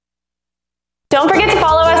Don't forget to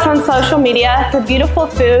follow us on social media for beautiful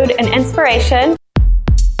food and inspiration.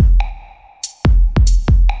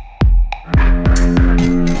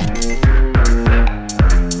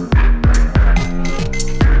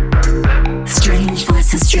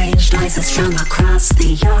 Strange noises from across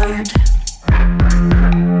the yard.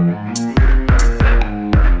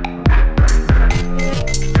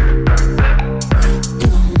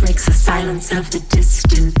 Boom breaks the silence of the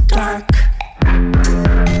distant dark.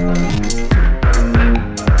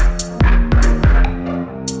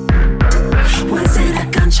 Was it a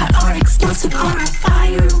gunshot or explosive or a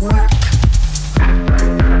firework?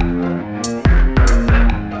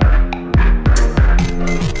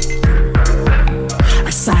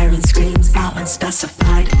 Siren screams out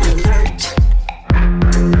unspecified alert.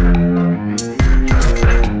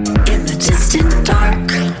 In the distant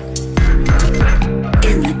dark,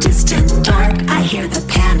 in the distant dark, I hear the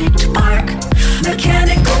panicked bark.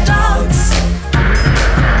 Mechanical dogs,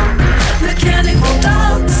 mechanical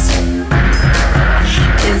dogs.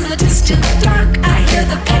 In the distant dark, I hear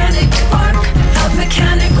the panicked bark of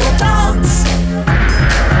mechanical dogs,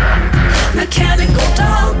 mechanical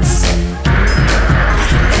dogs.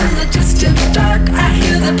 In the distant dark, I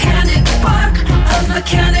hear the panic bark of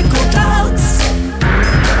mechanical dogs.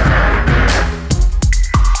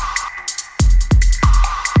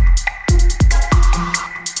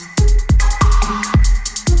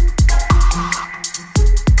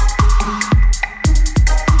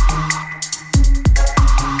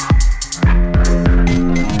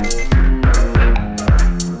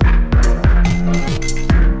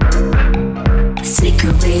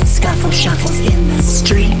 Sneaker scuffle shuffles in the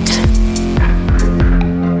street.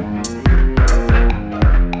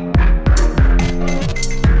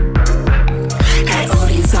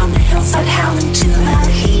 Coyotes on the hillside howling to the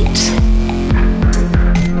heat.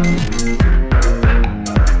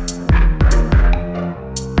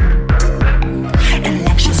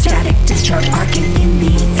 Electrostatic discharge arcing in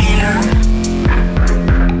the air.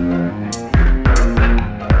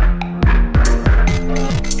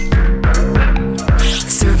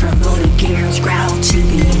 Growl to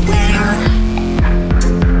beware.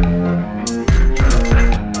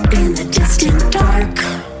 In the distant dark,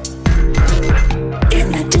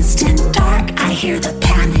 in the distant dark, I hear the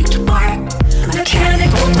panicked bark.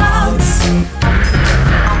 Mechanical dogs,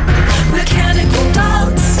 mechanical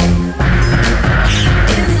dogs.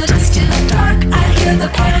 In the distant dark, I hear the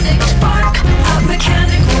panicked bark of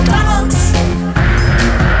mechanical dogs,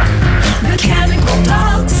 mechanical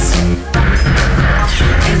dogs.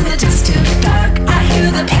 In the distant dark, I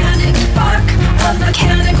hear the panicked bark of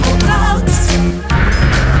mechanical dogs.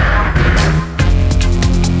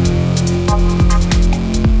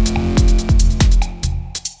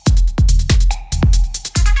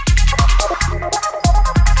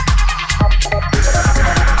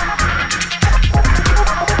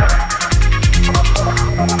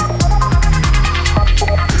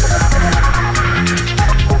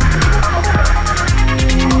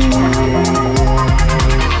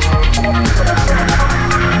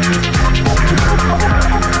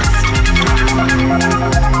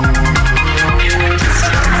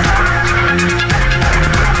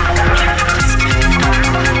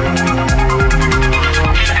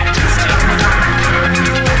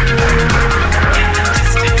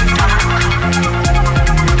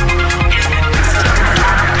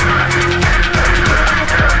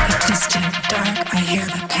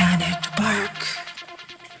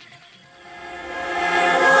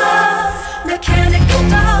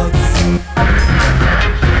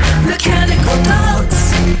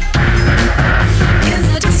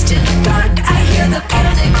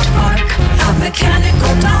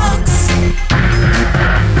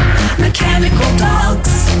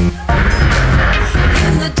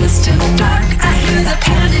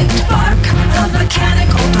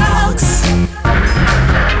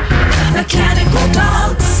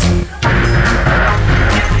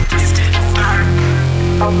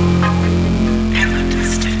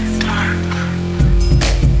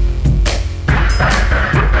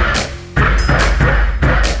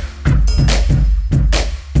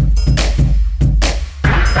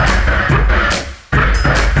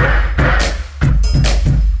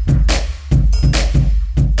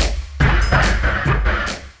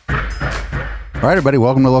 All right, everybody,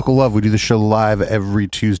 welcome to Local Love. We do the show live every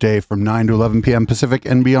Tuesday from 9 to 11 p.m. Pacific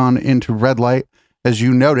and beyond into red light. As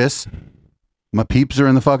you notice, my peeps are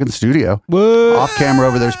in the fucking studio. What? Off camera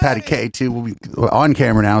over there's Patty K too. On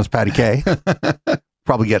camera now is Patty K.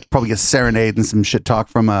 probably get serenade and some shit talk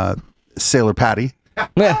from Sailor Patty.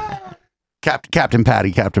 Captain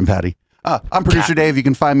Patty. I'm producer Dave. You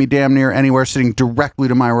can find me damn near anywhere, sitting directly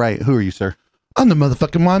to my right. Who are you, sir? I'm the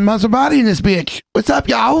motherfucking Juan Maserati in this bitch. What's up,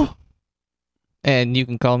 y'all? And you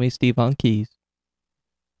can call me Steve on keys.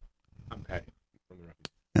 I'm Patty from the Ruffies.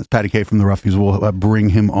 That's Patty K from the Ruffies. We'll bring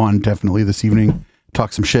him on definitely this evening,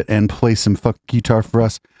 talk some shit, and play some fuck guitar for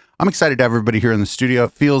us. I'm excited to have everybody here in the studio.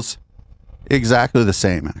 It feels exactly the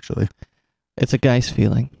same, actually. It's a guy's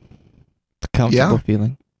feeling. It's a comfortable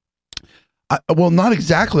feeling. Well, not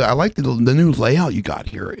exactly. I like the new layout you got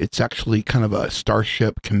here. It's actually kind of a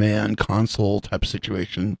Starship Command console type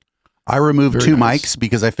situation. I removed Very two nice. mics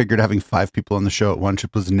because I figured having 5 people on the show at once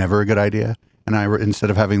was never a good idea. And instead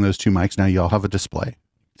of having those 2 mics, now y'all have a display.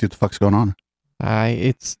 See what the fuck's going on.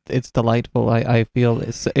 It's delightful. I feel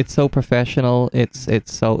it's so professional.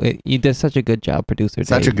 You did such a good job, producer.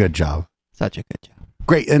 Such Dave. a good job. Such a good job.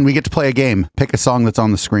 Great. And we get to play a game. Pick a song that's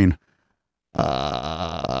on the screen.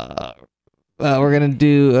 We're gonna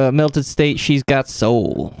do Melted State. She's Got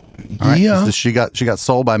Soul. All right. Yeah. This is She Got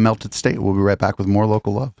Soul by Melted State. We'll be right back with more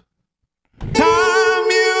local love.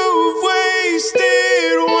 Time you've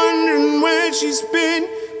wasted wondering where she's been.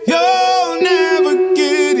 You'll never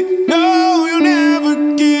get it. No, you'll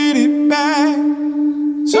never get it back.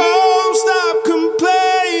 So stop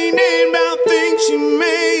complaining about things she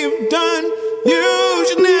may have done. You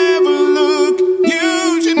should never look.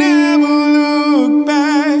 You should never look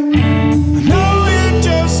back. I know you're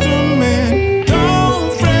just a man.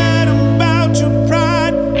 Don't fret about your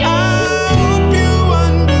pride. I hope you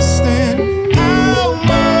understand how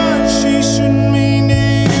much she should mean to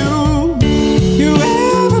you. You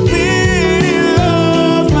ever been in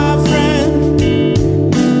love, my friend?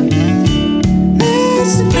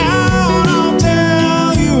 Listen now and I'll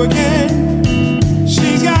tell you again.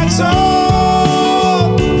 She's got soul.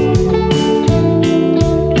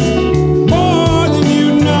 More than you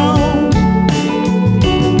know.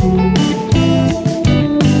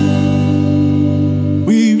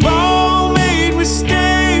 We've all made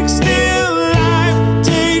mistakes, still life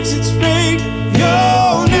takes its fate.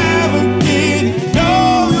 You'll never get it,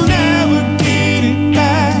 no, you'll never get it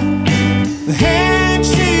back. The hand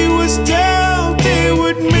she was dealt, it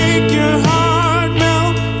would make your heart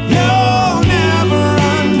melt. You'll never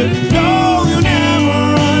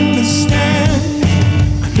understand.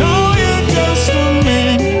 I know you're just a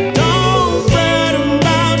man. Don't fret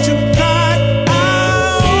about your pride. I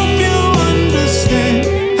hope you understand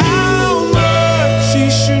how much she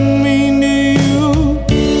should mean to you.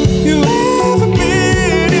 You ever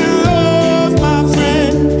been in love, my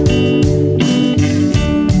friend?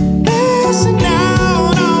 Listen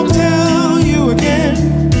now and I'll tell you again.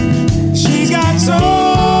 She's got soul.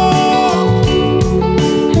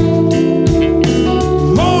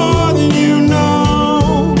 More than you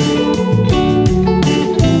know.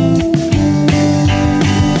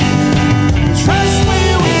 Trust me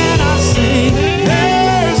when I say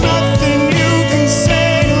there's nothing you can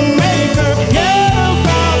say to make her forget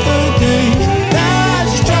about the days that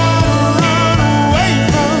she's trying to run away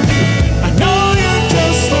from. I know you're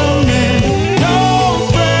just a man. Don't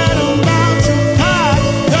fret about your pride.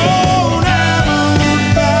 Don't ever look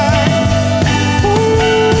back.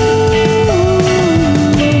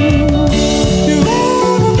 You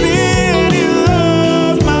ever been in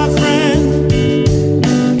love, my friend?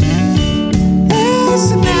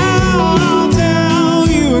 Listen now and I'll tell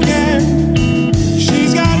you again.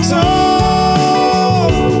 She's got soul.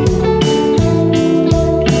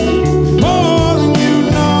 More than you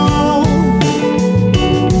know.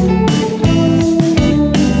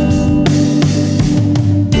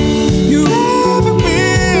 You ever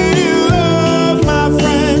been in love, my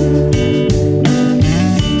friend?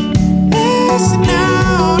 Listen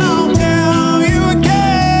now and I'll tell you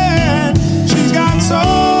again. She's got soul.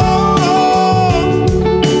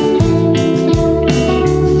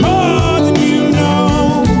 More than you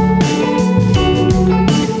know.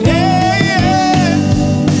 Yeah, yeah.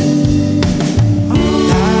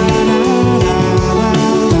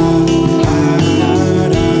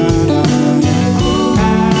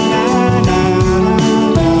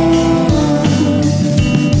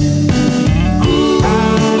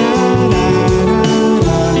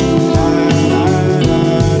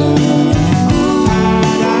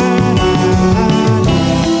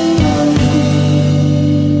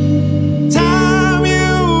 Time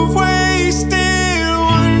you've wasted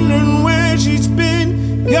wondering where she's been.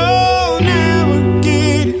 You'll never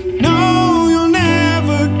get it. No, you'll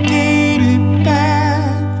never get it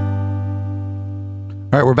back.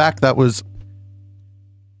 All right, we're back. That was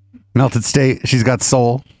Melted State. She's Got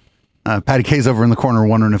Soul. Patty K's over in the corner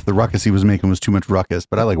wondering if the ruckus he was making was too much ruckus,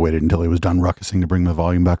 but I waited until he was done ruckusing to bring the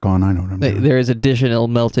volume back on. I know what I'm doing. There is additional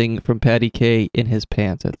melting from Patty K in his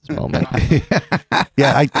pants at this moment.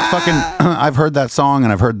 Yeah, I've heard that song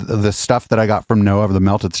and I've heard the stuff that I got from Noah of the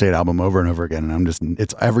Melted State album over and over again, and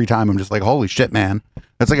it's every time I'm just like, holy shit, man.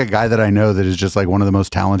 That's like a guy that I know that is just like one of the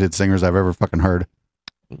most talented singers I've ever fucking heard.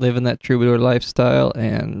 Living that troubadour lifestyle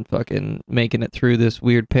and fucking making it through this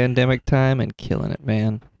weird pandemic time and killing it,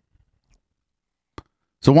 man.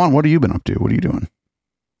 So Juan, what have you been up to? What are you doing?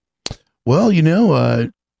 Well,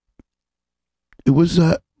 it was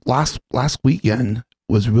last weekend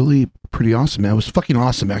was really pretty awesome, man. It was fucking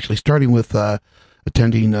awesome, actually. Starting with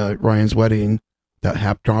attending Ryan's wedding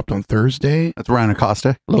that dropped on Thursday. That's Ryan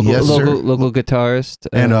Acosta. Local guitarist.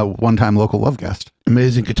 And a one-time local love guest.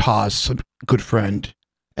 Amazing guitarist, a good friend,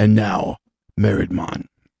 and now married man.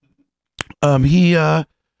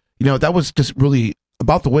 That was just really,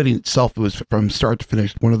 about the wedding itself, it was from start to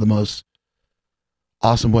finish one of the most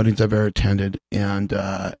awesome weddings I've ever attended, and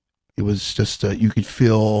it was just you could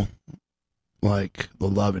feel like the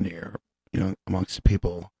love in the air, amongst the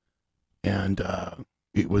people, and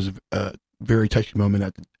it was a very touching moment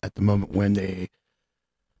at the moment when they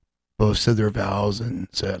both said their vows and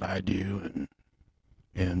said "I do,"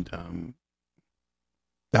 and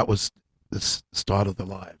that was the start of their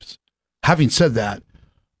lives. Having said that,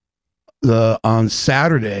 on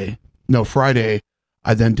Friday,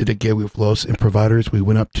 I then did a gig with Los Improviders. We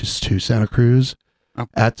went up to Santa Cruz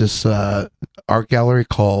at this art gallery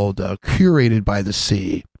called Curated by the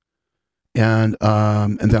Sea. And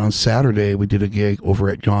then on Saturday, we did a gig over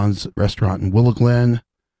at John's restaurant in Willow Glen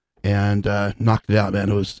and knocked it out, man.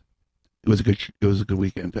 It was a good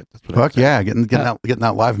weekend. That's what Fuck yeah, getting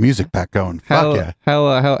that live music back going. Fuck yeah.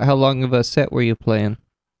 How long of a set were you playing?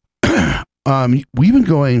 We've been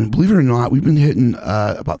going, believe it or not, we've been hitting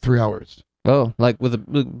about 3 hours. Oh, like with a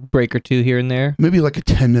break or two here and there? Maybe like a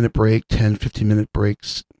 10-minute break, 10, 15-minute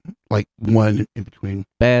breaks, like one in between.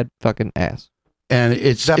 Bad fucking ass. And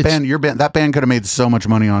that band could have made so much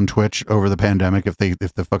money on Twitch over the pandemic if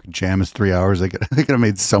the fucking jam is 3 hours. They could have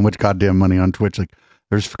made so much goddamn money on Twitch. Like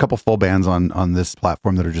there's a couple full bands on this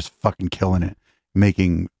platform that are just fucking killing it,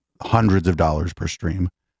 making hundreds of dollars per stream.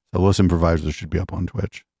 So Los Improvisers should be up on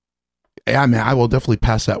Twitch. Yeah, man, I will definitely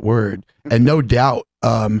pass that word. And no doubt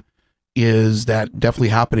is that definitely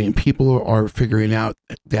happening. People are figuring out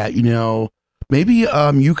that, maybe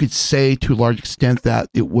you could say to a large extent that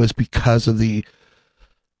it was because of the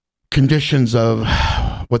conditions of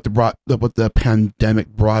what the pandemic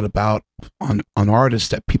brought about on artists,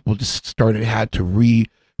 that people just had to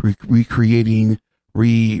recreating,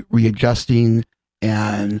 readjusting,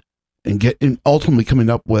 and ultimately coming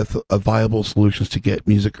up with viable solutions to get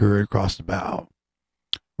music heard across the bow.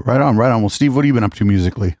 Right on. Well, Steve, what have you been up to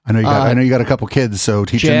musically? I know you got a couple kids, so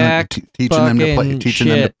teaching them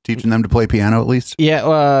to play piano at least. Yeah,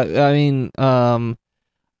 I mean,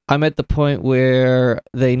 I'm at the point where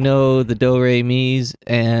they know the do re mi's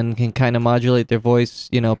and can kind of modulate their voice,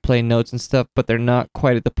 play notes and stuff, but they're not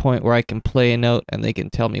quite at the point where I can play a note and they can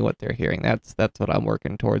tell me what they're hearing. That's what I'm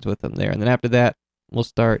working towards with them there, and then after that, we'll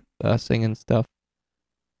start singing stuff.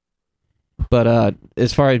 But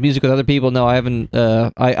as far as music with other people, no, I haven't.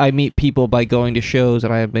 I meet people by going to shows,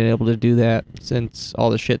 and I haven't been able to do that since all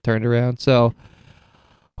the shit turned around. So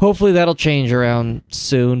hopefully that'll change around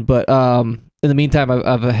soon. But in the meantime,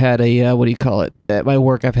 I've had a what do you call it? At my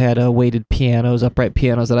work, I've had weighted pianos, upright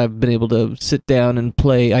pianos that I've been able to sit down and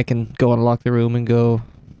play. I can go unlock the room and go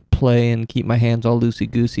play and keep my hands all loosey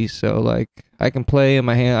goosey. So like I can play in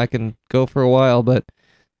my hand, I can go for a while, but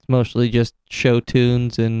it's mostly just show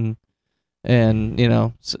tunes and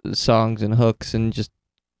songs and hooks and just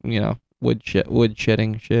wood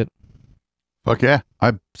shedding shit. Fuck yeah!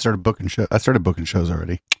 I started booking shows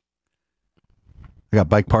already. I got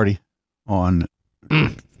Bike Party on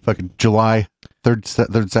fucking July third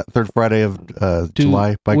Friday of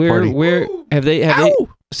July. Bike Party. Where have they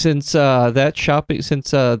since that shopping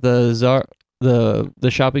the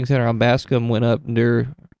shopping center on Bascom went up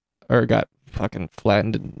or got fucking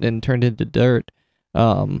flattened and turned into dirt.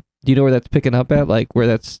 Do you know where that's picking up at? Like where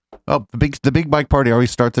that's? Oh, the big Bike Party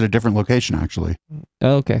always starts at a different location, actually.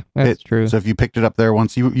 Oh, okay, that's true. So if you picked it up there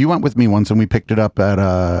once, you went with me once, and we picked it up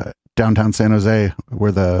at downtown San Jose,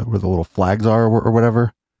 where the little flags are or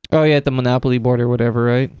whatever. Oh yeah, at the Monopoly board or whatever,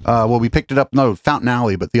 right? Well, we picked it up Fountain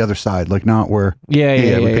Alley, but the other side, like not where. Yeah.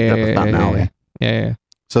 We picked it up at Fountain Alley. Yeah.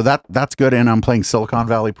 So that's good. And I'm playing Silicon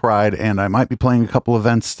Valley Pride, and I might be playing a couple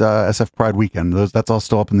events, SF Pride weekend. That's all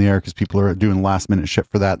still up in the air because people are doing last minute shit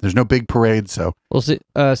for that. There's no big parade, so. Well,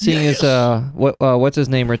 seeing as what's his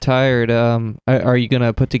name retired, are you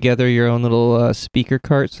gonna put together your own little speaker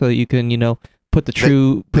cart so that you can, put the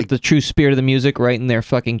true spirit of the music right in their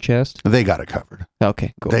fucking chest? They got it covered.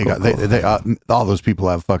 Okay, cool. They all those people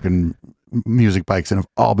have fucking music bikes and have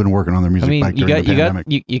all been working on their music bike during the pandemic.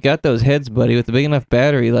 You got those heads, buddy, with the big enough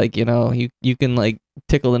battery. Like you can like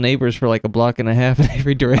tickle the neighbors for like a block and a half in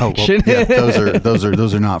every direction. Oh, well, yeah,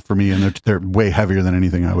 those are not for me, and they're way heavier than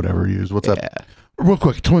anything I would ever use. What's up? Real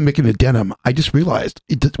quick, totally making a denim. I just realized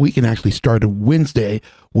this weekend actually started Wednesday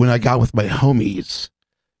when I got with my homies.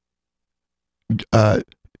 Up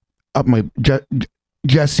my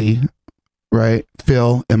Jesse, right?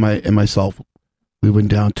 Phil and myself. We went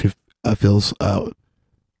down to Phil's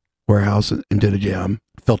warehouse and did a jam.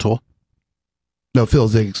 Phil Tool? No, Phil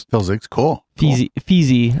Ziggs. Phil Ziggs, cool.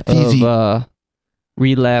 Feezy of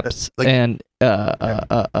Relapse and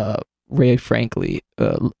Ray Franklin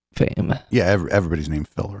fame. Yeah, everybody's named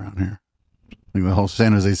Phil around here. Like the whole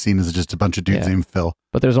San Jose scene is just a bunch of dudes named Phil.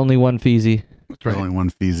 But there's only one Feezy. That's right. Only one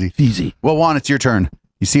Feezy. Feezy. Well, Juan, it's your turn.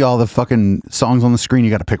 You see all the fucking songs on the screen, you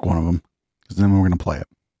got to pick one of them. Because then we're going to play it.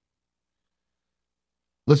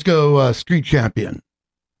 Let's go Street Champion.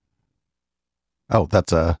 Oh,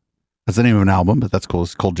 that's the name of an album, but that's cool.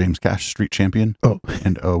 It's called James Cash, Street Champion. Oh.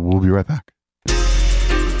 And we'll be right back.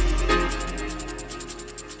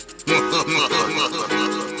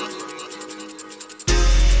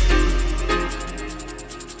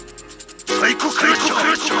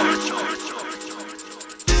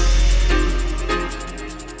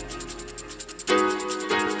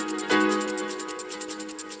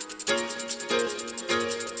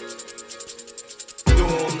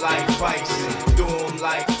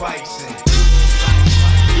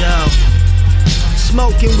 Yo,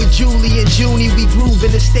 smoking with Julie and Junie, we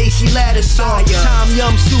grooving the Stacy Ladder song. Tom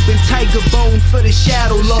Yum soup and Tiger Bone for the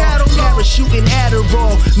Shadow Law. Parachuting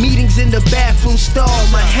Adderall, meetings in the bathroom stall.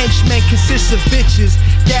 My henchmen consist of bitches,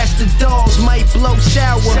 that's the dolls, might blow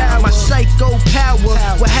sour. My psycho power,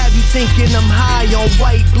 what have you thinking I'm high on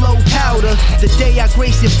white blow powder? The day I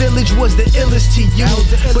graced your village was the illest to you,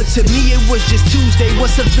 but to me it was just Tuesday.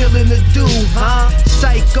 What's a villain to do, huh?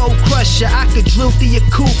 Psycho crusher, I could drill through your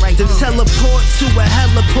coupe, then teleport to a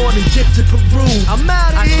heliport and dip to Peru.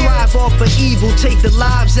 I thrive off of evil, take the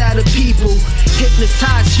lives out of people,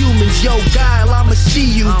 hypnotize humans. Yo, guile, I'ma see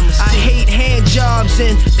you. I hate hand jobs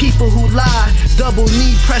and people who lie. Double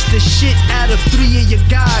knee press the shit out of 3 of your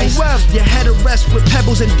guys. Your head arrest with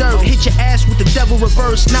pebbles and dirt. Hit your ass with the devil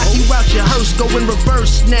reverse. Knock you out your hearse, go in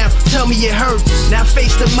reverse. Now tell me it hurts. Now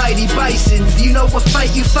face the mighty bison. Do you know what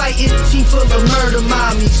fight you fighting? Team full of murder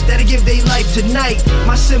mommies that'll give their life tonight.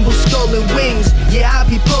 My symbol stolen wings. Yeah, I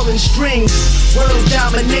be pulling strings. World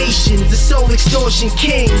domination, the soul extortion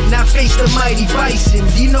king. Now face the mighty bison.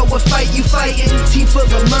 Do you know what fight you fighting? Team full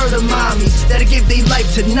of murder mommies that'll give their life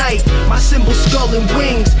tonight. My symbol skull and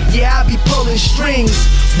wings. Yeah, I be pulling strings.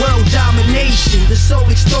 World domination, the soul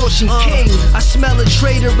extortion king. I smell a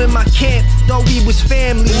traitor in my camp, though we was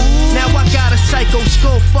family. Now I got a psycho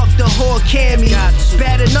skull, fuck the whore Cammy.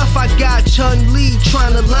 Bad enough I got Chun-Li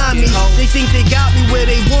trying to line me. They think they got me where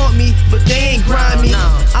they want me, but they ain't grimy.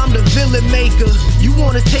 I'm the villain maker. You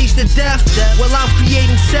wanna taste the death? Well, I'm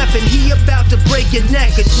creating Seth and he about to break your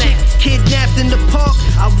neck. A chick kidnapped in the park,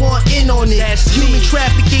 I want in on it. Human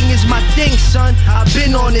trafficking is my thing, son. I've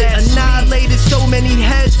been on it. Annihilated so many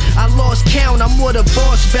heads, I lost count. I'm what a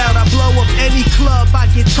boss bout. I blow up any club, I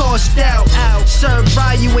get tossed out. Serve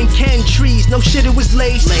Ryu and Ken trees, no shit, it was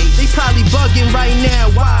laced. They probably bugging right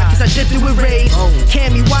now. Why? Cause I dipped it with Ray.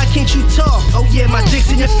 Cammy, why can't you talk? Oh yeah, my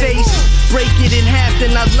dick's in your face. Break it in half,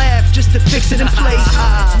 then I laugh just to fix it in place.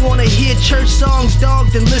 Wanna hear church songs,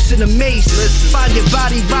 dog? Then listen to Mace. Find your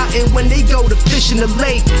body rotten when they go to fish in the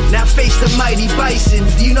lake. Now face the mighty bison.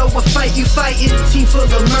 Do you know what fight you fighting? Team full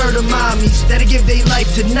of murder mommies that'll give their life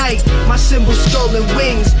tonight. My symbol skull and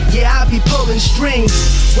wings. Yeah, I be pulling strings.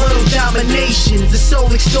 World domination, the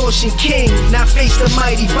soul extortion king. Now face the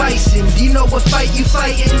mighty bison. Do you know what fight you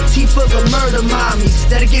fighting? Team full of murder mommies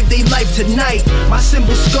that'll give their life tonight. My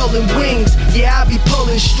symbol skull and wings. Yeah, I be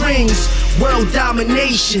pulling strings. World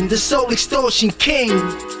domination, the soul extortion king.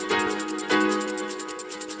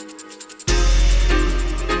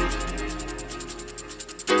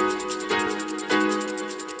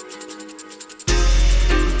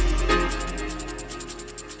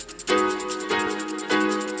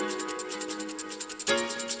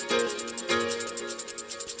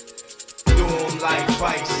 Do 'em like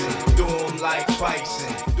Bison, do 'em like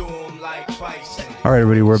Bison, do 'em like All right,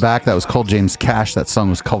 everybody, we're back. That was Cole James Cash. That song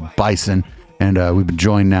was called Bison. And we've been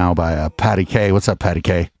joined now by Patty K. What's up, Patty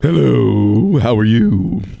K? Hello, how are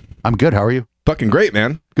you? I'm good. How are you? Fucking great,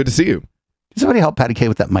 man. Good to see you. Can somebody help Patty K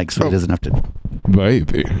with that mic so he doesn't have to...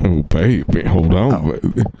 Baby, oh baby, hold on,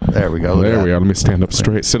 baby. There we go. There we are. Let me stand up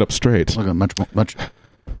straight. Sit up straight. Look at much.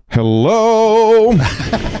 Hello.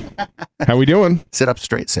 How we doing? Sit up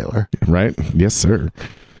straight, sailor. Right? Yes, sir.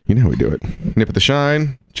 You know how we do it. Nip at the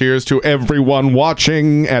shine. Cheers to everyone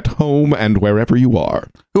watching at home and wherever you are.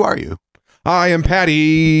 Who are you? I am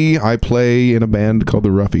Patty. I play in a band called the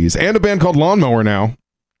Ruffies and a band called Lawnmower now.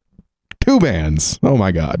 2 bands. Oh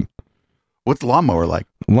my God. What's Lawnmower like?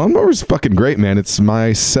 Lawnmower's fucking great, man. It's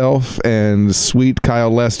myself and sweet Kyle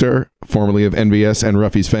Lester, formerly of NVS and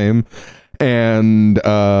Ruffies fame, and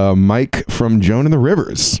Mike from Joan and the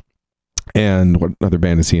Rivers. And what other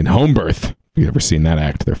band is he in? Homebirth. You ever seen that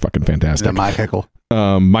act? They're fucking fantastic. Is that Mike Hickle?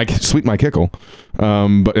 Sweet Mike Hickle.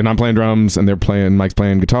 And I'm playing drums, and Mike's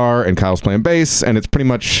playing guitar, and Kyle's playing bass, and it's pretty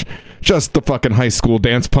much just the fucking high school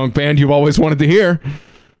dance punk band you've always wanted to hear.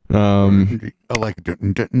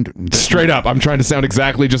 Straight up, I'm trying to sound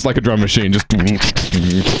exactly just like a drum machine. Just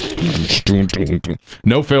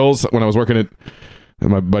no fills. When I was working at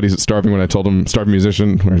my buddies at Starving, when I told them Starving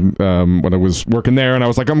Musician, when I was working there, and I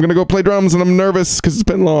was like, I'm gonna go play drums, and I'm nervous because it's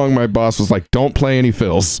been long. My boss was like, don't play any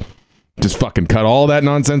fills. Just fucking cut all that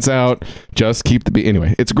nonsense out. Just keep the beat.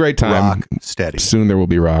 Anyway, it's a great time. Rock steady. Soon there will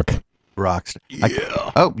be rock. Rocks. Yeah.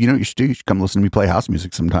 You know what you should do? You should come listen to me play house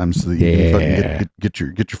music sometimes so that you can fucking get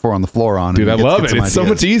your 4 on the floor on. Dude, I love it. It's so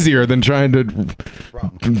much easier than trying to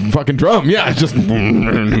fucking drum. Yeah, just.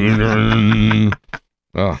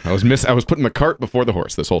 I was putting the cart before the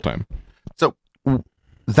horse this whole time. So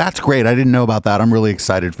that's great. I didn't know about that. I'm really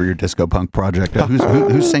excited for your disco punk project.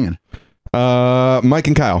 Who's singing? Mike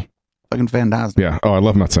and Kyle. Fucking fantastic. Yeah. Oh, I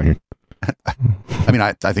love not singing. I mean,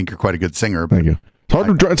 I think you're quite a good singer. But thank you.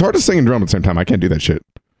 It's hard to sing and drum at the same time. I can't do that shit.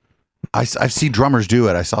 I see drummers do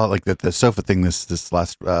it. I saw like the sofa thing this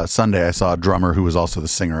last Sunday. I saw a drummer who was also the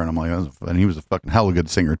singer, and I'm like, and he was a fucking hella good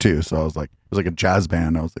singer too. So I was like, it was like a jazz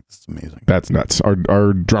band. I was like, this is amazing. That's nuts.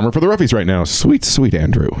 Our drummer for the Ruffies right now, sweet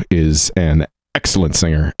Andrew, is an excellent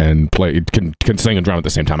singer and can sing and drum at the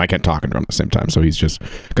same time. I can't talk and drum at the same time, so he's just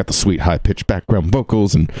got the sweet high pitched background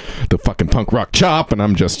vocals and the fucking punk rock chop, and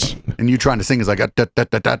I'm just you trying to sing is like a da da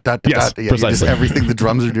da da da. Yes, yeah, precisely. Just everything the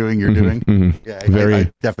drums are doing, you're doing. Mm-hmm. Yeah, I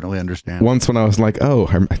definitely understand. Once when I was like,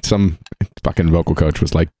 some fucking vocal coach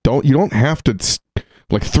was like, you don't have to.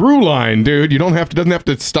 Like through line, dude. You doesn't have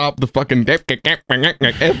to stop the fucking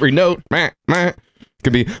every note.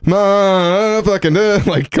 Could be motherfucking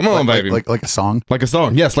like, come on, baby. Like a song? Like a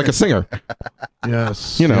song, yes, like a singer.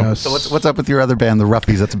 Yes. You know. Yes. So what's up with your other band, the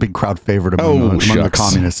Ruffies? That's a big crowd favorite among the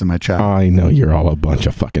communists in my chat. I know you're all a bunch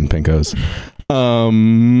of fucking pinkos.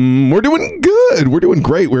 We're doing good. We're doing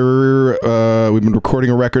great. We've been recording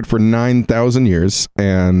a record for 9,000 years,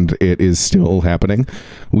 and it is still happening.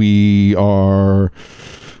 We are.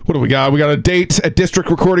 What do we got? We got a date at District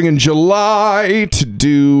Recording in July to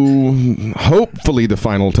do hopefully the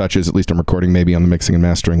final touches. At least I'm recording, maybe on the mixing and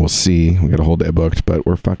mastering. We'll see. We got a whole day booked, but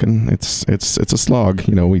we're fucking. It's a slog.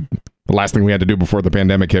 You know, the last thing we had to do before the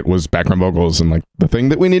pandemic hit was background vocals, and like the thing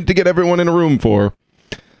that we need to get everyone in a room for.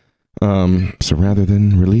 So rather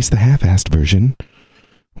than release the half-assed version,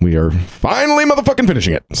 we are finally motherfucking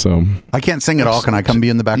finishing it. So I can't sing at all. Can I come be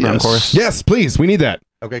in the background chorus? Yes, please. We need that.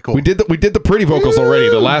 Okay, cool. We did the pretty vocals already.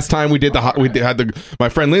 The last time we had my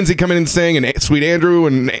friend Lindsay come in and sing, and sweet Andrew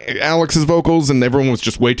and Alex's vocals, and everyone was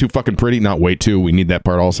just way too fucking pretty. Not way too. We need that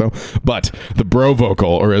part also. But the bro vocal,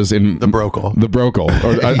 or as in the brocal.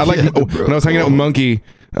 Or I like when I was hanging out with Monkey.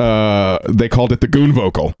 They called it the goon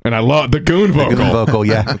vocal, and I love the goon vocal. The goon vocal,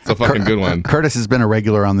 yeah, it's a fucking good one. Curtis has been a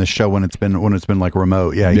regular on this show when it's been like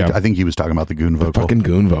remote. Yeah. I think he was talking about the goon vocal. The fucking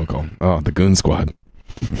goon vocal. Oh, the Goon Squad.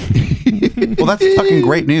 Well, that's fucking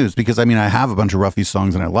great news, because I mean, I have a bunch of Ruffies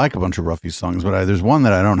songs and I like a bunch of Ruffies songs, but there's one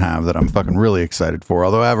that I don't have that I'm fucking really excited for.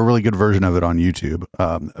 Although I have a really good version of it on YouTube,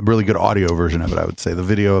 a really good audio version of it. I would say the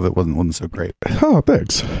video of it wasn't so great. Oh,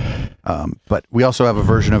 thanks. But we also have a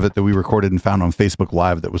version of it that we recorded and found on Facebook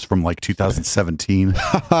Live that was from like 2017.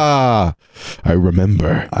 I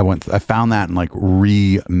remember. I found that and like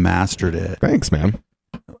remastered it. Thanks, man.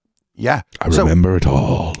 Yeah. I remember it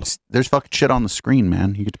all. There's fucking shit on the screen,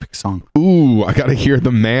 man. You get to pick a song. Ooh, I gotta hear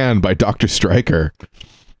The Man by Dr. Stryker.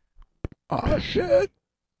 Oh, shit.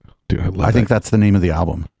 Dude, I think that's the name of the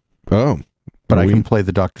album. Oh. But I can play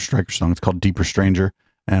the Dr. Stryker song. It's called Deeper Stranger.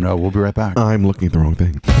 And we'll be right back. I'm looking at the wrong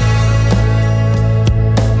thing.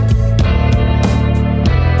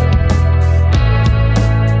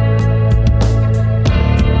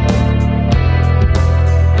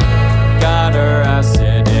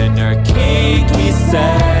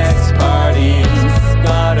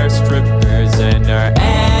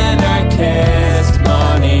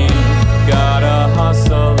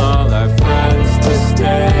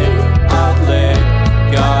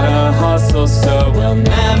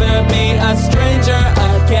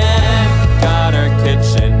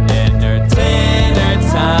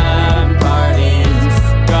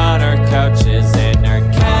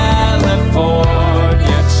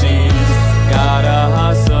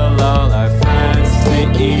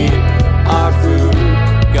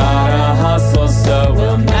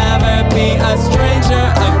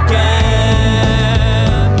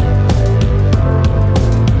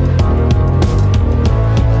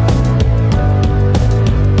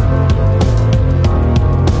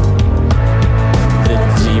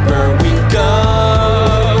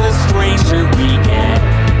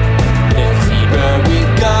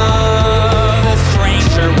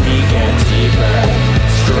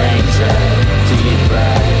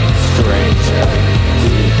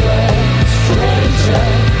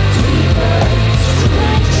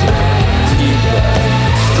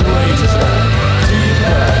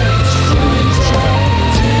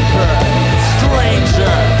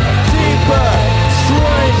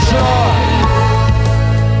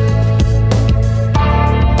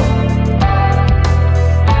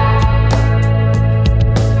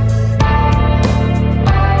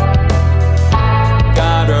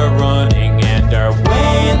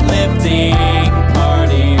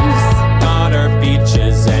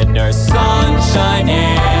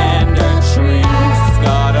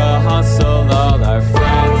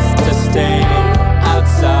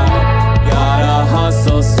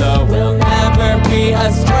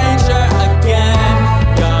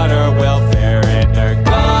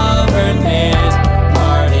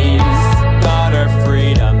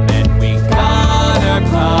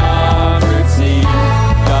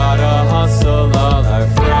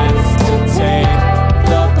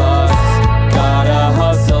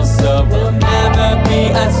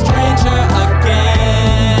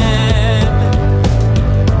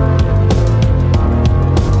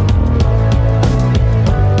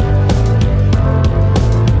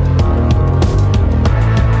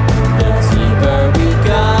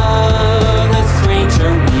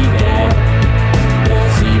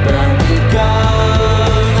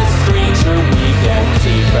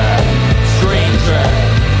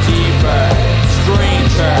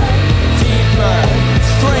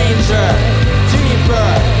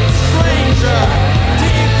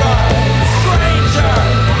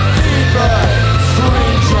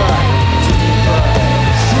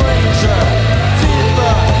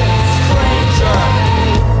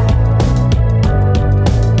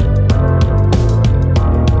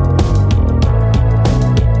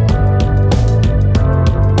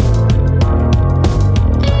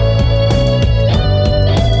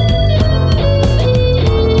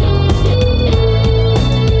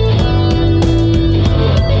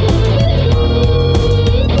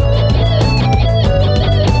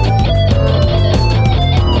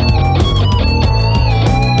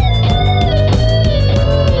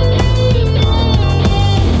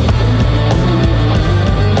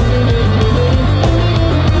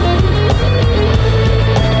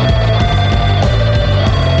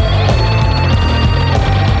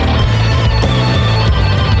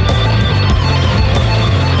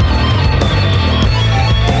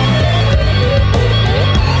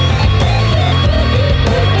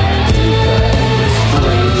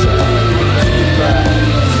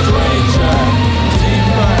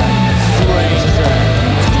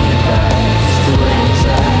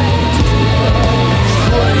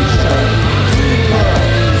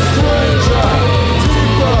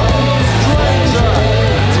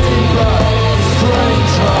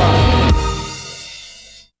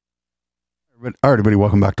 All right, everybody,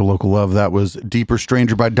 welcome back to Local Love. That was Deeper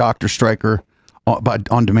Stranger by Dr. Stryker,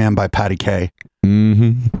 on demand by Patty K.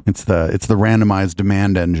 Mm-hmm. It's the randomized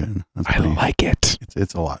demand engine. I like it.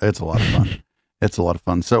 It's a lot of fun. It's a lot of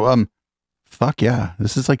fun. So fuck yeah,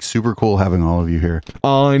 this is like super cool having all of you here.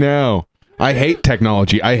 Oh, I know. I hate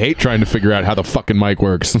technology. I hate trying to figure out how the fucking mic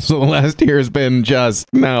works. So the last year has been just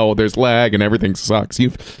there's lag and everything sucks.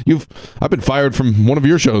 I've been fired from one of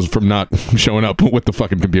your shows from not showing up with the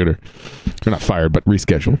fucking computer. You're not fired, but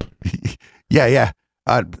rescheduled. Yeah.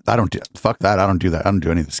 I don't do fuck that. I don't do that. I don't do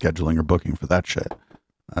any of the scheduling or booking for that shit.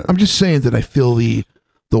 I'm just saying that I feel the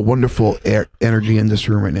wonderful energy in this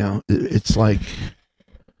room right now. It's like,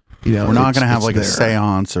 you know, we're not going to have like a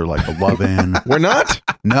seance or like a love-in. We're not?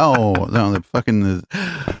 No. The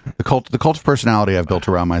cult of personality I've built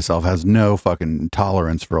around myself has no fucking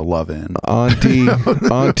tolerance for a love-in.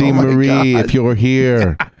 Auntie Marie, if you're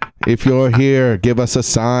here, give us a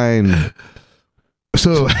sign.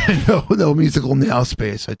 So no musical now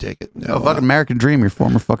space. I take it. No, fucking American Dream, your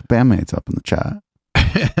former fucking bandmates up in the chat.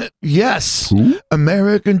 Yes, ooh.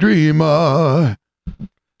 American Dreamer.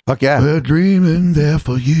 Fuck yeah, we're dreaming there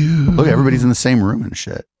for you. Look, everybody's in the same room and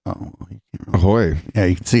shit. Oh, ahoy! Yeah,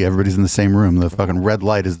 you can see everybody's in the same room. The fucking red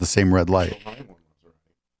light is the same red light.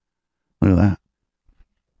 Look at that.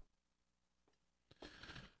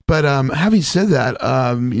 But having said that,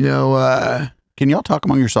 can y'all talk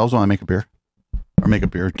among yourselves while I make a beer? Or make a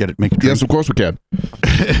beer, make a drink? Yes, of course we can.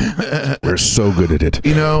 We're so good at it.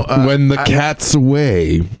 You know, when the cat's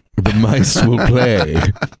away, the mice will play.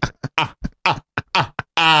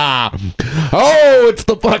 Oh, it's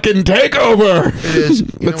the fucking takeover. It is.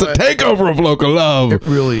 It's a takeover of Local Love. It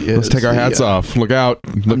really is. Let's take our hats off. Look out,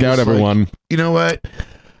 everyone. Like, you know what?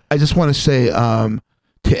 I just want to say to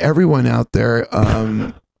everyone out there,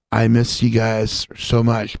 I miss you guys so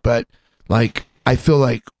much. But like, I feel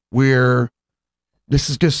like this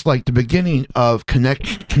is just like the beginning of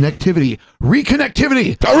connectivity,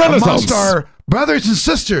 reconnectivity amongst our brothers and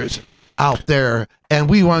sisters out there. And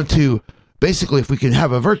we want to, basically, if we can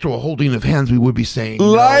have a virtual holding of hands, we would be saying,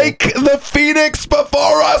 like the phoenix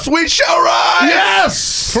before us, we shall rise.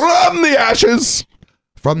 Yes! From the ashes.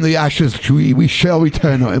 From the ashes, we shall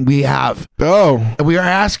return. And we have. Oh. And we are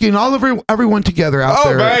asking everyone together out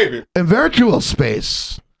there baby. In virtual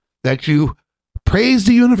space that you praise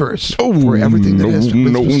the universe for everything that is.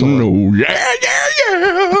 No. Yeah.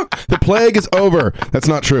 The plague is over. That's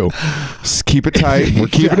not true. Just keep it tight. We're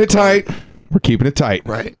keeping it tight. We're keeping it tight.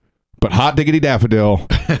 Right. But hot diggity daffodil.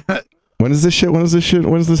 When is this shit? When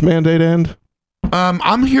does this mandate end?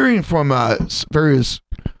 I'm hearing from various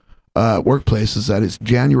workplaces that it's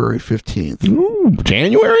January 15th. Ooh,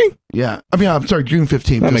 January? Yeah. I mean, I'm sorry, June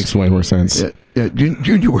 15th. That makes way more sense. Yeah,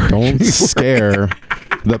 January. Don't scare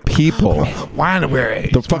the people.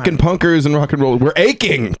 The fucking punkers and rock and roll. We're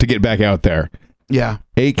aching to get back out there. Yeah.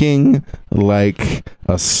 Aching like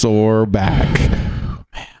a sore back.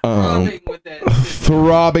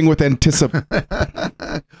 Throbbing with anticipation.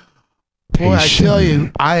 Boy, I tell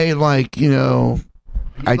you, I like,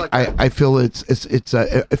 I feel it's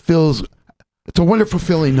a wonderful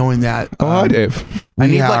feeling knowing that. Dave. I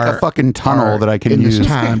need like a fucking tunnel that I can use. In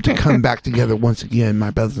this time to come back together once again, my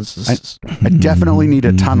brothers and sisters. I definitely need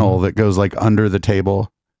a tunnel that goes like under the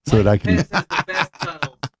table so that I can.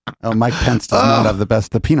 Oh, Mike Pence does not have the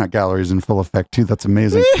best. The peanut gallery is in full effect too. That's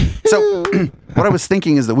amazing. So what I was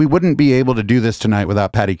thinking is that we wouldn't be able to do this tonight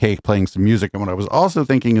without Patty K playing some music. And what I was also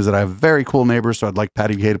thinking is that I have very cool neighbors, so I'd like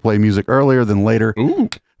Patty K to play music earlier than later. Ooh.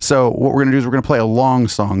 So what we're going to do is we're going to play a long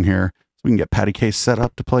song here. So we can get Patty K set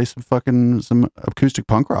up to play some acoustic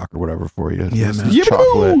punk rock or whatever for you. Yeah, man.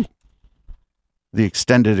 Chocolate. The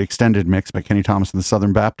extended mix by Kenny Thomas and the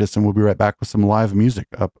Southern Baptists. And we'll be right back with some live music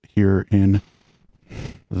up here in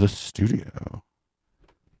the studio.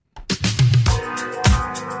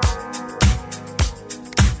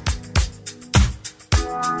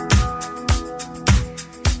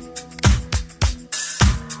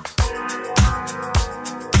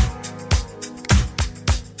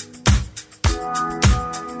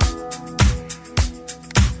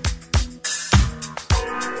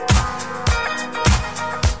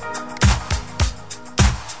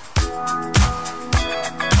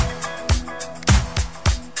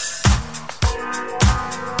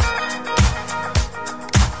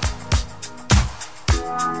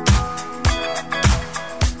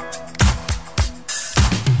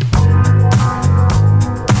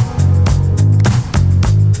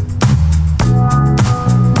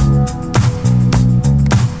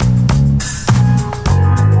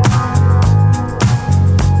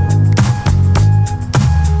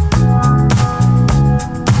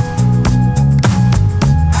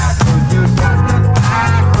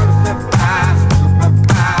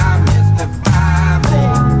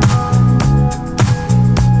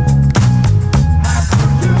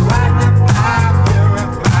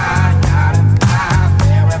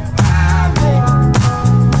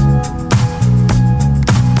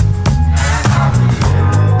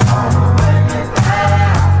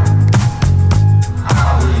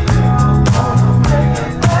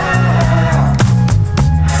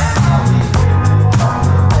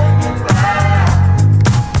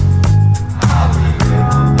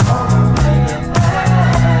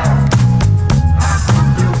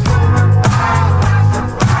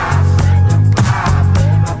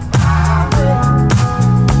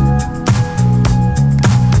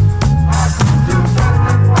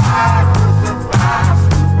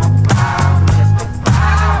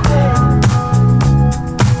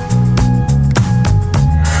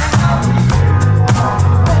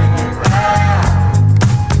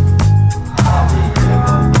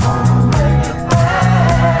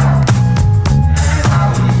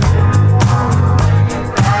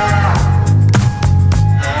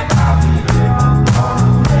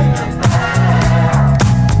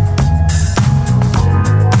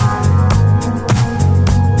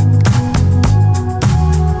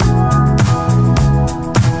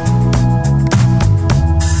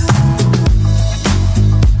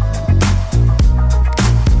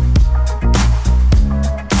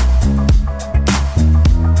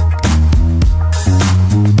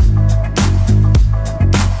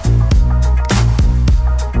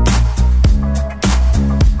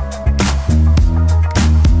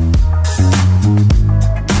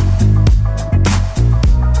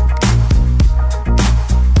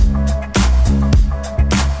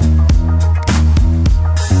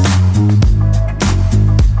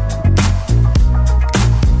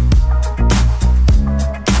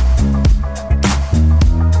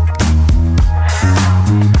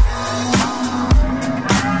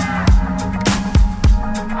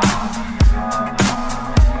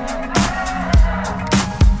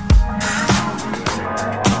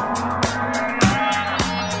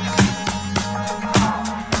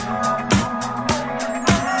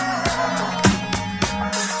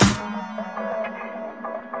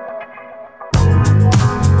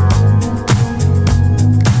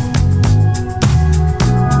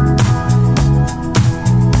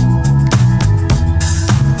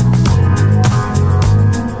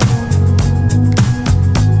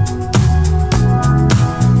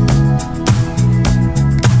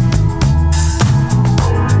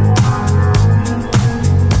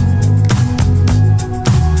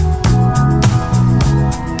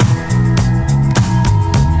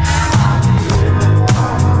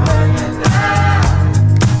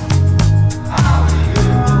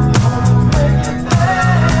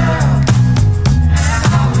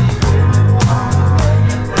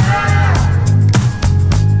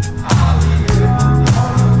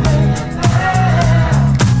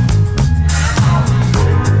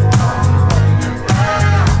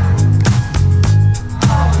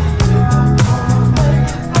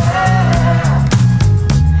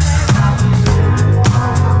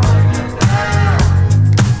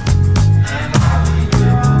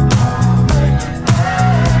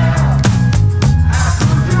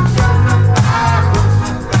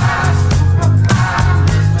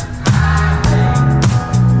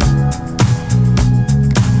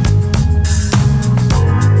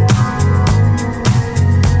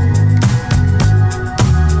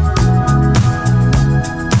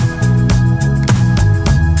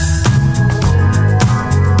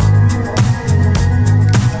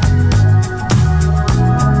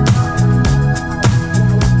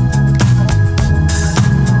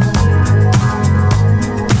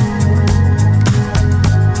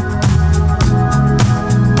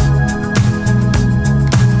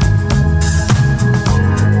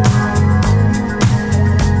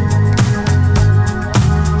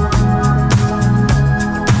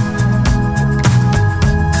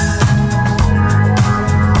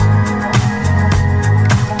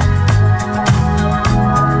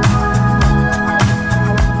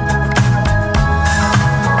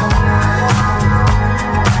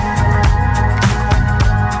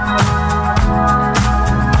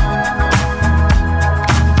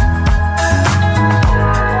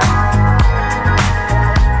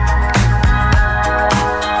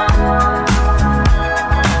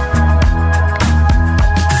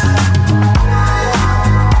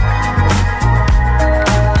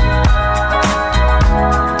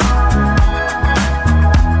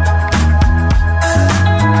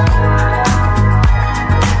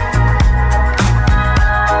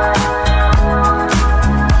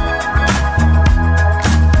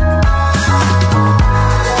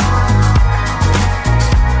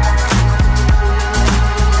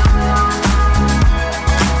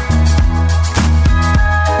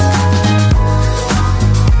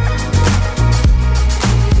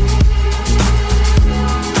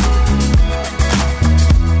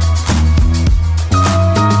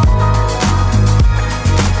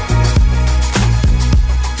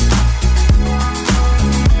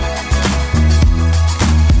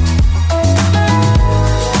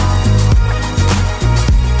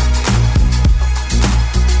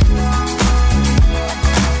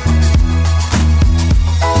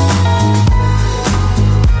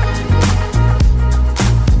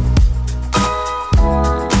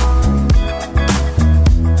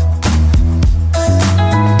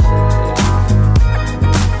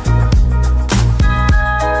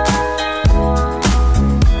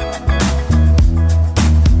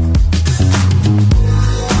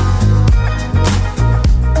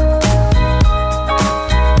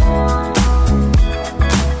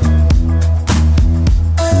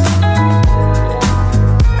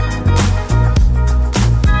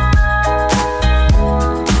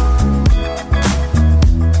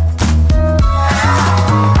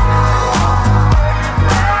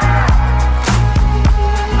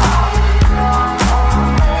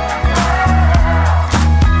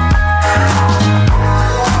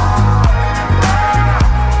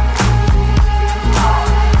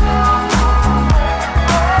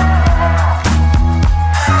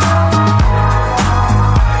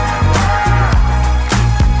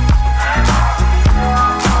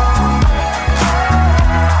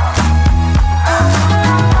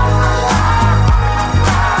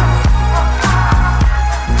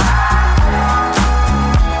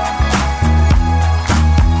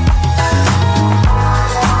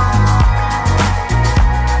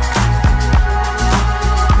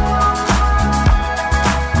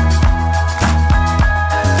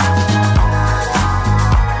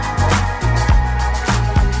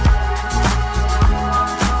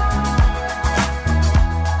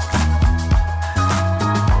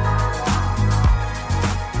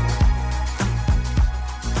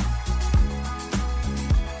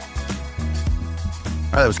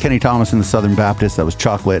 That was Kenny Thomas and the Southern Baptist. That was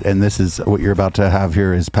Chocolate. And this is what you're about to have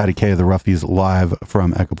here is Patty K of the Ruffies live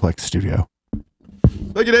from Echoplex Studio.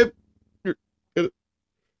 Thank you, Dave.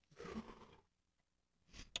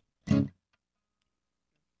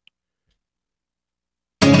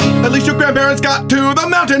 At least your grandparents got to the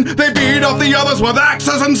mountain. They beat off the others with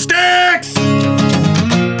axes and sticks.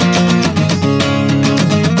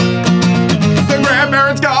 The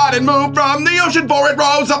grandparents got and moved from the ocean, for it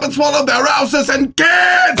rose up and swallowed their houses and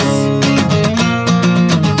kids.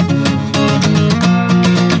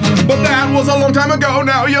 But that was a long time ago.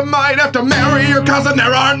 Now you might have to marry your cousin.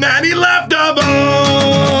 There aren't many left of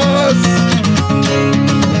us.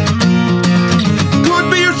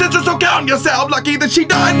 So count yourself lucky that she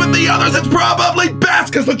died with the others. It's probably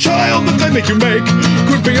best, cause the child that they make you make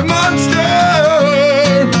could be a monster.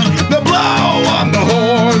 The blow on the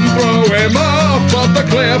horn, throw him off of the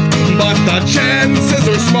cliff, but the chances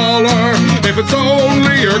are smaller if it's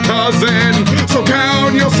only your cousin. So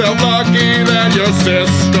count yourself lucky that your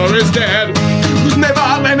sister is dead.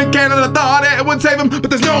 Never been in Canada, thought it would save him, but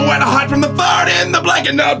there's nowhere to hide from the fart in the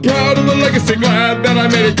blanket. Not proud of the legacy, glad that I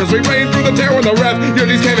made it, cause we reigned through the terror and the wrath.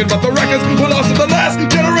 Units came in, but the records were lost in the last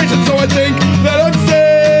generation, so I think that I'm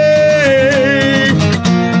safe.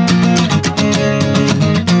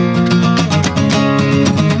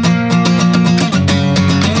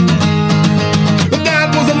 But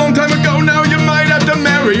that was a long time ago. Now you might have to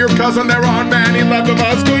marry your cousin. There aren't many left of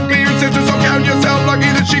us. Could be your sister, so count yourself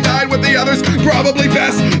lucky that she died with the others. Probably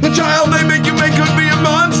best. The child they make you make could be a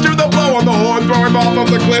monster. They'll blow on the horn, throw him off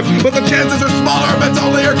of the cliff, but the chances are smaller if it's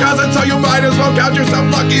only your cousin. So you might as well count yourself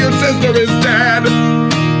lucky your sister is dead.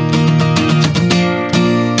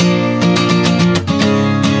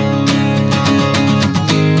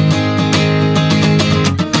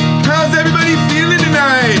 How's everybody feeling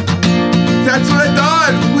tonight? That's what I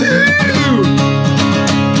thought. Woo!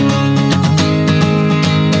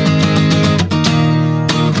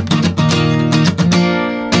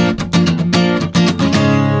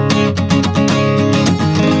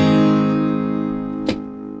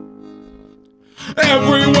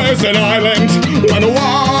 Everywhere's an island when the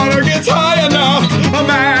water gets high enough.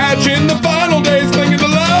 Imagine the final days clinging to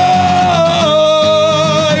life.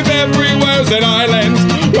 Everywhere's an island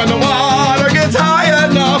when the water gets high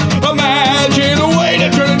enough. Imagine a way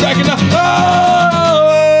to turn it back into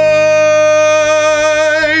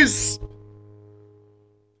ice.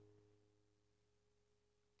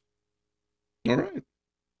 All right.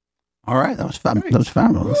 All right. That was that was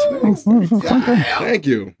fabulous. Thank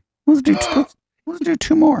you. Let's do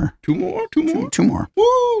two more. Two more? Two more.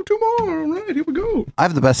 Woo, two more. All right, here we go. I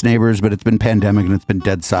have the best neighbors, but it's been pandemic and it's been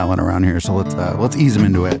dead silent around here. So let's ease them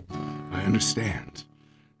into it. I understand.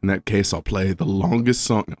 In that case, I'll play the longest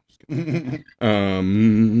song. No,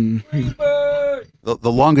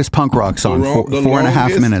 the longest punk rock song, four and a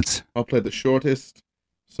half minutes. I'll play the shortest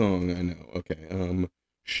song I know. Okay.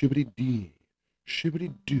 Shibbity-dee,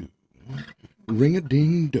 shibbity-doo,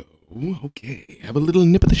 ring-a-ding-do. Okay, have a little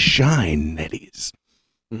nip of the shine, Netties.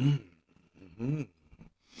 Mm-hmm.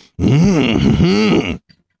 Mm-hmm.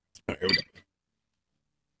 All right, here we go.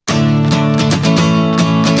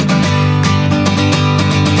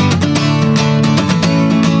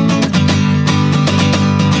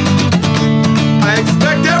 I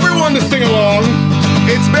expect everyone to sing along.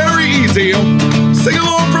 It's very easy. Sing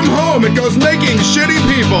along from home. It goes making shitty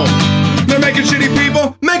people. They're making shitty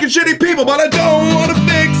people, but I don't want to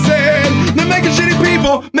fix it. They're making shitty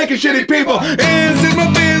people, Is it my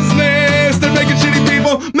business? They're making shitty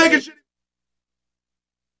people, But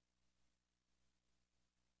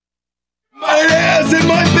it isn't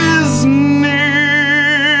my business.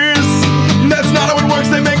 That's not how it works.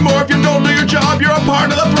 They make more if you don't do your job. You're a part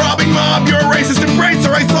of the throbbing mob. You're a racist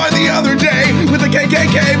embracer. I saw the other day with the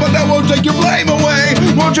KKK, but that won't take your blame away.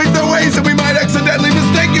 Won't change their ways, and we might accidentally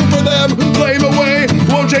mistake you for them. Blame away,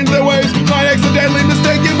 won't change their ways. Might accidentally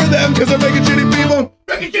mistake you for them, cause they're making shitty people.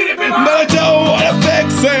 But I don't wanna fix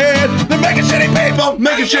it. They're making shitty people,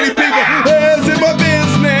 Is it my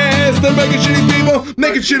business? They're making shitty people,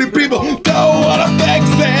 Don't wanna fix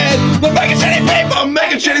it. They're making shitty people, Is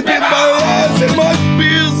it my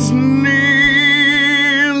business?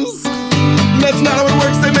 That's not how it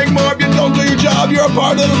works. They make more if you don't do your job. You're a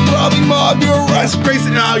part of the throbbing mob. You're a crazy.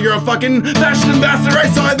 Now you're a fucking fashion ambassador. I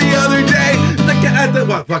saw it the other day.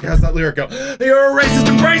 What fuck has that lyric go? You're a racist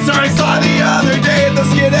embracer. I saw it the other day at the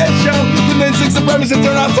skinhead show. The men six supremacists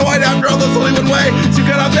are not so white after all this Hollywood way. So you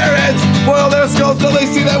cut off their heads, boil their skulls till they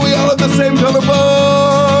see that we all have the same color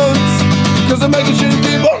bones. Cause they're making shitty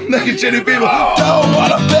people, Don't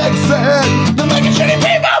wanna fix it. They're making shitty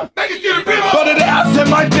people, But it isn't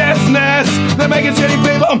my business. They're making shitty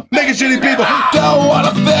people. Making shitty people. Don't want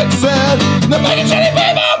to fix it. They're making shitty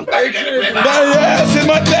people. Making shitty people. Yes, in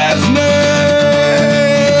my business.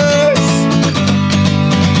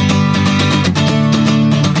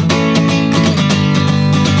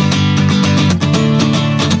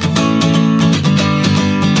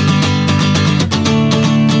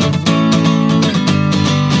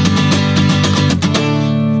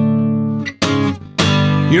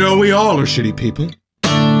 You know, we all are shitty people.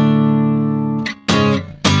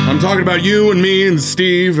 I'm talking about you and me and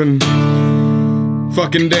Steve and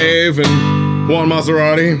fucking Dave and Juan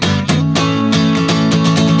Maserati.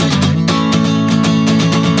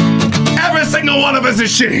 Every single one of us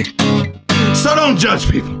is shitty. So don't judge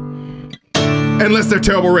people. Unless they're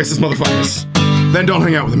terrible racist motherfuckers. Then don't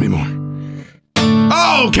hang out with them anymore.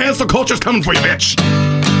 Oh, cancel culture's coming for you, bitch.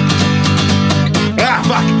 Ah,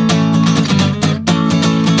 fuck.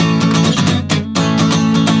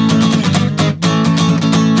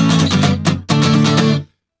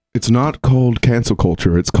 It's not called cancel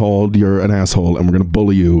culture. It's called you're an asshole and we're going to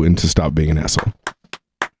bully you into stop being an asshole.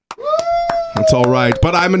 That's all right.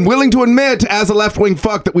 But I'm willing to admit as a left-wing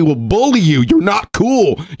fuck that we will bully you. You're not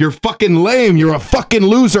cool. You're fucking lame. You're a fucking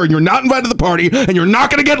loser and you're not invited to the party and you're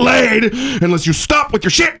not going to get laid unless you stop with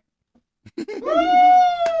your shit.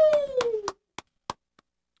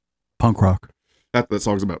 Punk rock. That's what that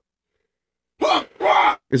song's about. Punk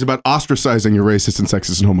rock! It's about ostracizing your racist and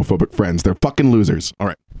sexist and homophobic friends. They're fucking losers. All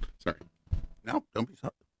right. Sorry. No, don't be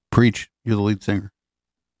sorry. Preach. You're the lead singer.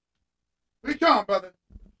 Preach on, brother.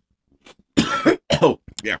 Oh,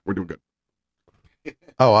 yeah, we're doing good.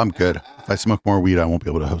 Oh, I'm good. If I smoke more weed, I won't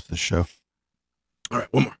be able to host this show. All right,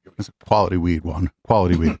 one more. It's a quality weed, Juan.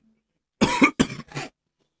 Quality weed.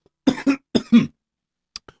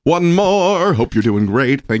 One more. Hope you're doing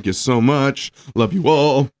great. Thank you so much. Love you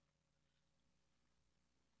all.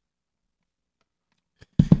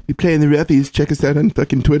 You playing the Ruffies? Check us out on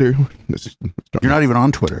fucking Twitter. You're not even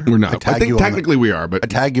on Twitter. We're not. I I think technically we are, but I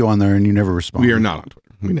tag you on there and you never respond. we are not on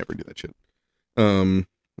Twitter. We never do that shit.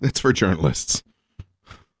 That's for journalists.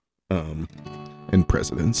 And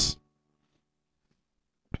presidents.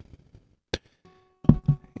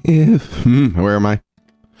 Where am I?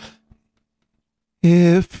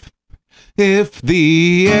 If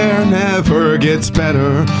the air never gets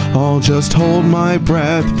better, I'll just hold my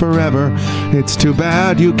breath forever. It's too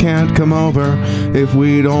bad you can't come over. If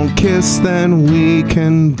we don't kiss, then we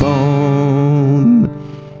can bone.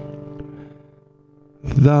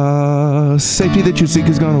 The safety that you seek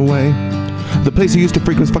has gone away. The place you used to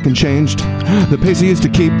freak was fucking changed. The pace you used to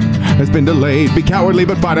keep has been delayed. Be cowardly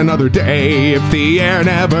but fight another day. If the air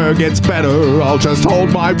never gets better, I'll just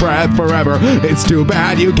hold my breath forever. It's too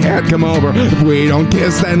bad you can't come over. If we don't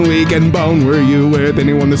kiss, then we can bone. Were you with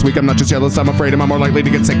anyone this week? I'm not just jealous, I'm afraid I'm more likely to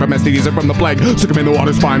get sick from STDs or from the plague. So come in, the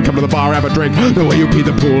water's fine, come to the bar, have a drink. The way you pee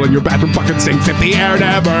the pool and your bathroom fucking stinks. If the air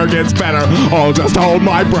never gets better, I'll just hold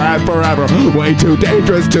my breath forever. Way too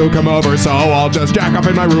dangerous to come over, so I'll just jack up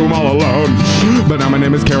in my room all alone. But now my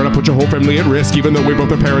name is Karen, I put your whole family at risk. Even though we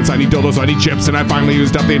both are parents, I need dildos, I need chips, and I finally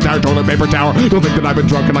used up the entire toilet paper tower. Don't think that I've been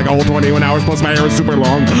drunk in like a whole 21 hours, plus my hair is super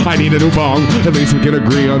long. I need a new bong. At least we can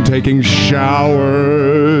agree on taking showers.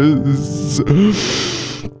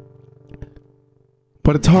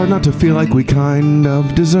 But it's hard not to feel like we kind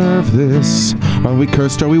of deserve this. Are we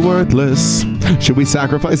cursed? Are we worthless? Should we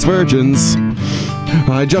sacrifice virgins?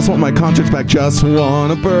 I just want my conscience back, just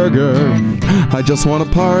want a burger. I just want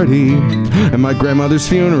a party at my grandmother's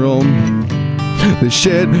funeral. This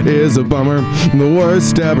shit is a bummer, the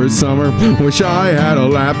worst ever summer. Wish I had a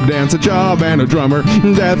lap dance, a job, and a drummer.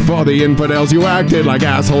 Death for the infidels, you acted like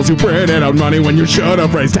assholes. You printed out money when you should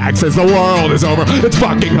have raised taxes. The world is over, it's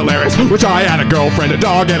fucking hilarious. Wish I had a girlfriend, a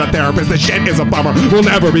dog, and a therapist. This shit is a bummer, we'll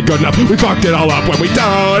never be good enough. We fucked it all up when we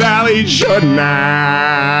totally shouldn't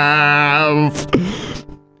have.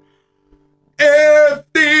 If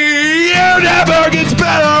the air never gets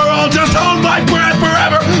better, I'll just hold my breath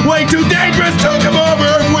forever. Way too dangerous to come over.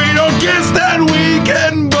 If we don't kiss, then we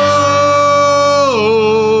can bone.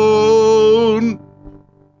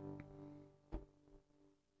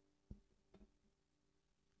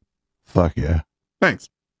 Fuck yeah. Thanks.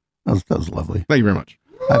 That was lovely. Thank you very much.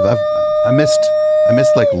 I missed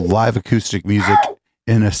like live acoustic music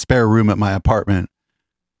in a spare room at my apartment.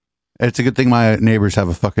 It's a good thing my neighbors have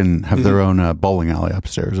their own bowling alley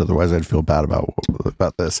upstairs. Otherwise, I'd feel bad about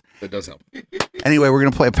this. That does help. Anyway, we're gonna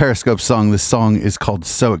play a Periscope song. This song is called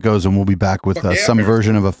 "So It Goes," and we'll be back with some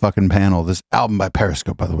version of a fucking panel. This album by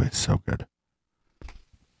Periscope, by the way, is so good.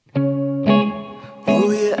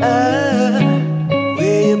 Who you are,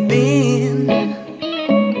 where you been?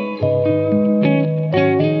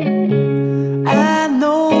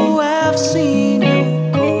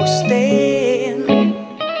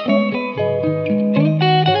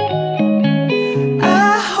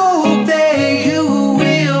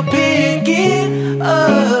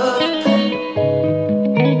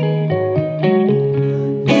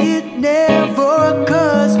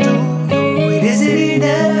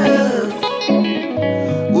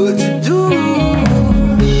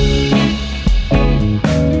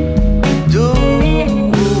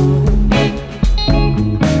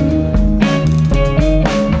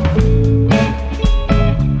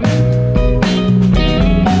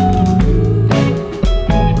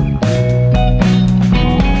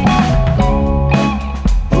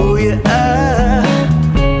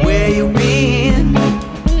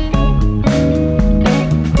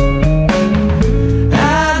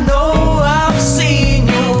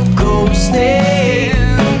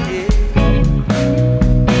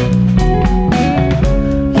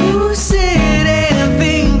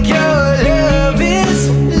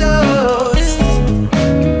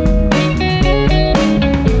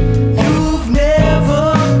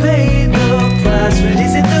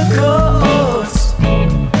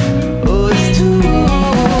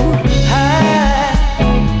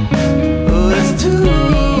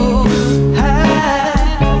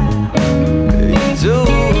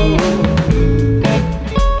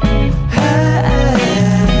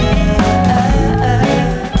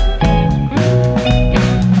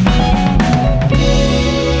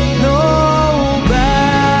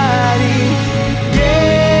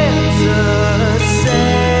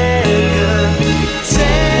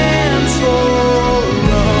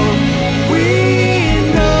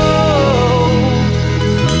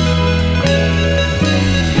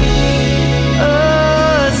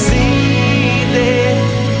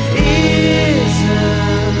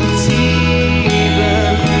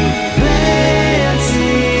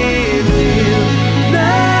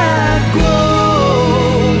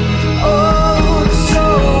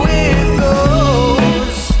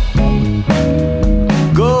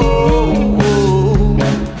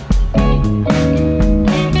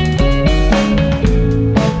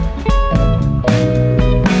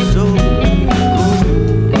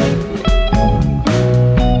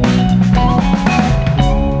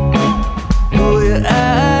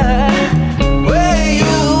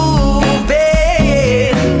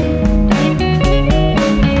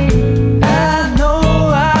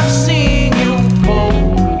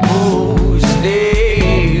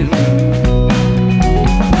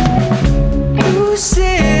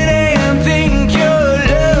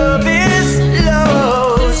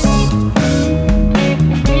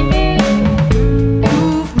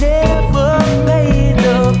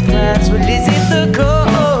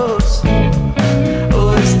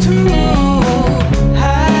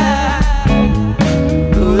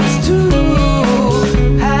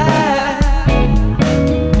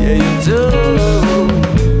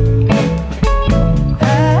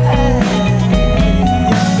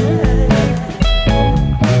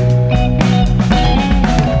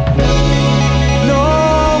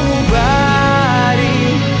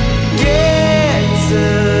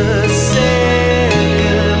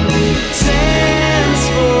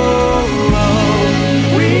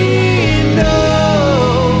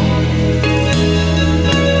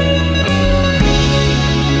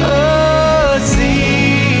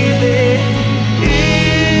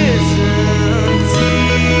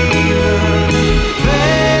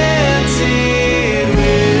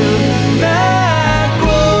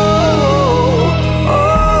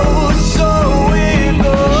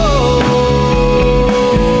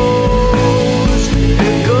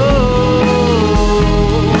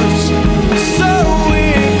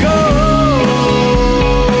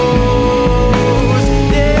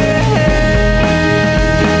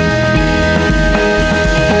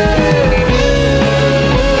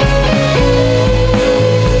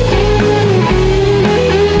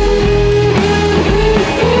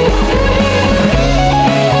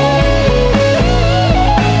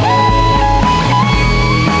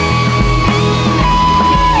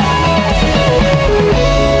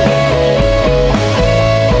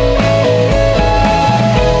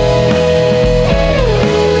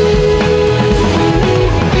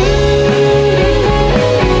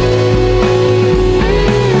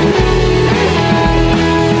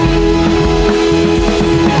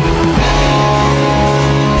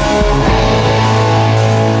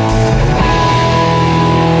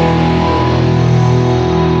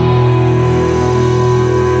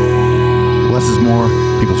 Less is more.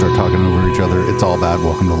 People start talking over each other. It's all bad.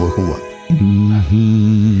 Welcome to Local What.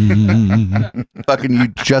 Fucking, you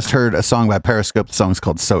just heard a song by Periscope. The song's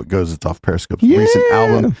called So It Goes. It's off Periscope's recent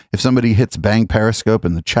album. If somebody hits Bang Periscope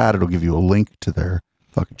in the chat, it'll give you a link to their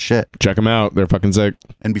fucking shit. Check them out. They're fucking sick.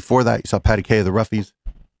 And before that, you saw Patty K of the Ruffies.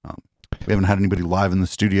 We haven't had anybody live in the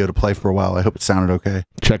studio to play for a while. I hope it sounded okay.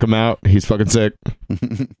 Check him out. He's fucking sick.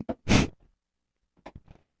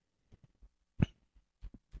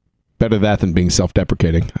 Better that than being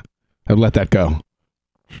self-deprecating. I'd let that go.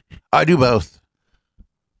 I do both.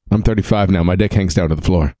 I'm 35 now. My dick hangs down to the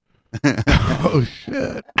floor. Oh,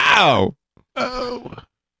 shit. Ow! Oh.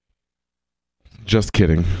 Just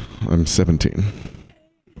kidding. I'm 17.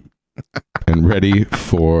 And ready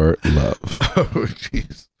for love. Oh,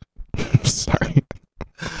 jeez. Sorry.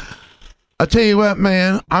 I'll tell you what,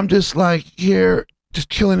 man. I'm just like here, just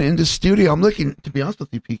chilling in the studio. I'm looking, to be honest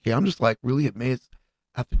with you, PK, I'm just like really amazed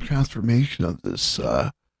at the transformation of this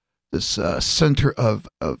center of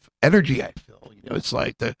energy. I feel, it's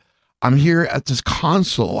like I'm here at this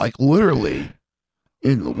console, like literally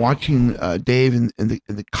in watching Dave in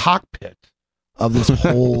the cockpit of this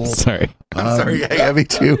whole. Sorry. I'm sorry. Yeah, me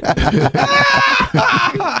too.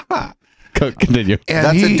 Continue. And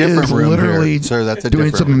that's he a different is room literally here. Sir, that's a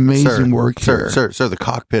doing different some amazing sir, work here. Sir, the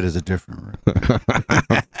cockpit is a different room.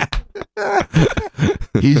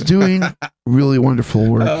 He's doing really wonderful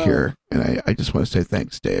work here, and I just want to say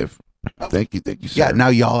thanks, Dave. Thank you, sir. Yeah, now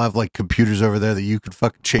y'all have like computers over there that you could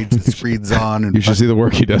fucking change the screens on. And You should see the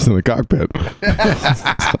work he does in the cockpit.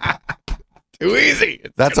 Too easy.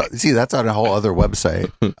 That's on a whole other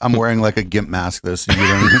website. I'm wearing like a GIMP mask though, so you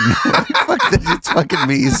don't even know. Fuck this, it's fucking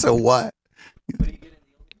me. So what?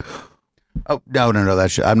 Oh no,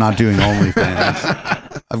 that shit. I'm not doing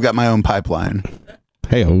OnlyFans. I've got my own pipeline.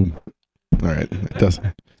 Hey, all right.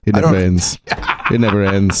 It never ends. It never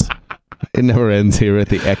ends. It never ends here at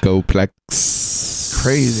the Echoplex.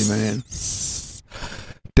 Crazy, man.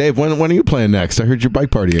 Dave, when are you playing next? I heard you're bike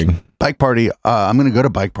partying. Bike party. I'm going to go to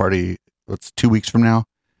bike party. It's 2 weeks from now,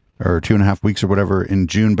 or 2.5 weeks or whatever in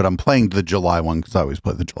June. But I'm playing the July one because I always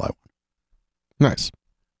play the July one. Nice.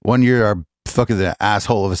 One year, our fucking the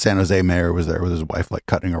asshole of a San Jose mayor was there with his wife, like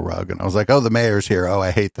cutting a rug, and I was like, "Oh, the mayor's here. Oh,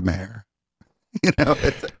 I hate the mayor."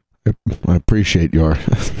 I appreciate your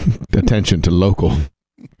attention to local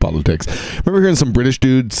politics. Remember hearing some British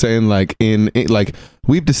dude saying like like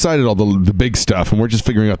we've decided all the big stuff and we're just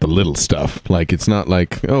figuring out the little stuff. Like it's not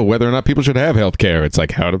like whether or not people should have health care. It's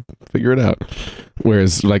like how to figure it out.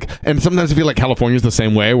 Whereas like, and sometimes I feel like California's the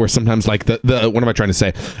same way, where sometimes like the what am I trying to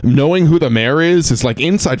say? Knowing who the mayor is like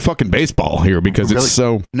inside fucking baseball here because really? It's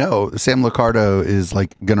so. No, Sam Liccardo is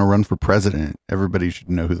like gonna run for president. Everybody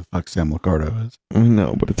should know who the fuck Sam Liccardo is.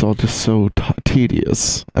 No, but it's all just so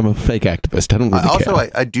tedious. I'm a fake activist. I don't really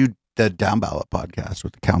care. I do the Down Ballot podcast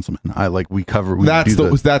with the councilman. That's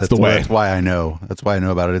the way. That's why I know. That's why I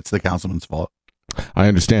know about it. It's the councilman's fault. I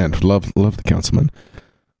understand. Love the councilman.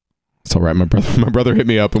 It's all right. My brother hit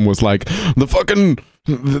me up and was like,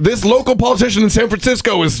 this local politician in San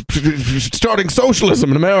Francisco is starting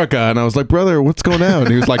socialism in America. And I was like, brother, what's going on? And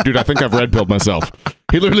he was like, dude, I think I've red pilled myself.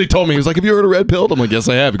 He literally told me, he was like, have you heard of red pilled? I'm like, yes,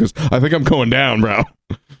 I have. Because I think I'm going down, bro.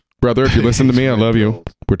 Brother, if you listen to me, I love you.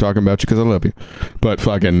 We're talking about you because I love you. But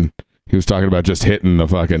fucking, he was talking about just hitting the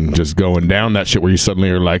fucking, just going down that shit where you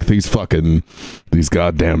suddenly are like, these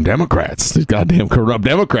goddamn Democrats, these goddamn corrupt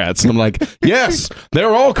Democrats. And I'm like, yes,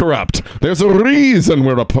 they're all corrupt. There's a reason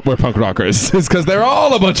we're punk rockers. It's because they're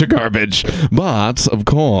all a bunch of garbage. But, of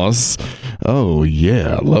course, oh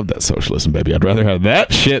yeah, I love that socialism, baby. I'd rather have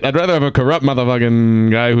that shit. I'd rather have a corrupt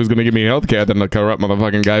motherfucking guy who's going to give me health care than a corrupt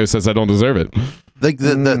motherfucking guy who says I don't deserve it.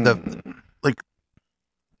 Like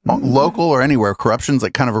local or anywhere, corruption's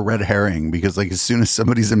like kind of a red herring because like as soon as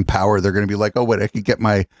somebody's in power, they're going to be like, oh wait, I could get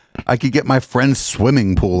my friend's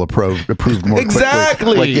swimming pool approved more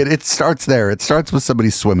exactly. quickly. Like it starts there. It starts with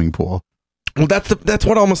somebody's swimming pool. Well, that's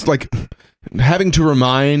what almost like having to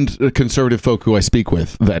remind conservative folk who I speak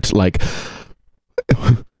with that like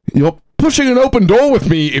you're pushing an open door with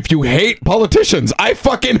me if you hate politicians. I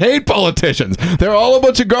fucking hate politicians. They're all a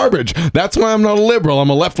bunch of garbage. That's why I'm not a liberal.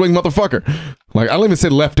 I'm a left-wing motherfucker. Like, I don't even say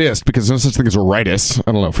leftist because there's no such thing as a rightist.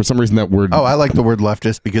 I don't know. For some reason, that word... Oh, I like the word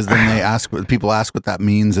leftist because then people ask what that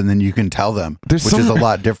means and then you can tell them, which is a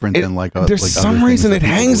lot different than like... There's like some reason it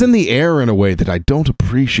hangs in the air in a way that I don't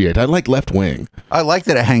appreciate. I like left-wing. I like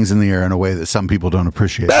that it hangs in the air in a way that some people don't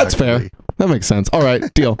appreciate. That's fair. That makes sense. All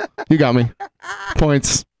right, deal. You got me.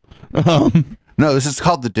 Points. No, this is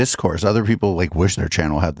called the discourse. Other people like wish their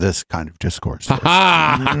channel had this kind of discourse.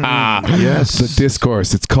 Yes, the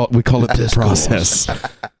discourse. We call it the process.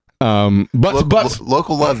 But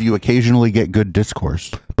local love, you occasionally get good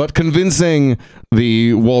discourse. But convincing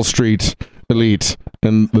the Wall Street elite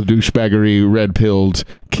and the douchebaggery red-pilled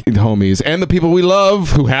homies and the people we love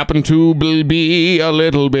who happen to be a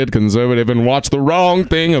little bit conservative and watch the wrong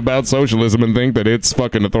thing about socialism and think that it's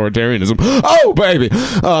fucking authoritarianism. Oh, baby!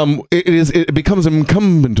 It becomes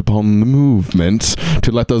incumbent upon the movement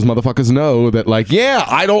to let those motherfuckers know that, like, yeah,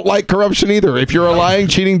 I don't like corruption either. If you're a lying,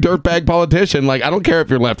 cheating, dirtbag politician, like, I don't care if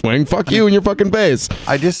you're left-wing. Fuck you in your fucking face.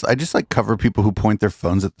 I just like cover people who point their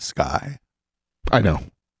phones at the sky. I know.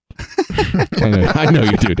 I know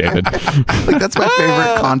you do, David. Like, that's my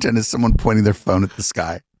favorite content, is someone pointing their phone at the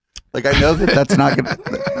sky. Like, I know that's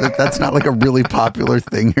not like a really popular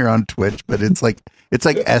thing here on Twitch, but it's like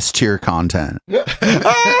S tier content.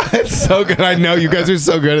 It's so good. I know you guys are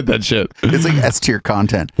so good at that shit. It's like S tier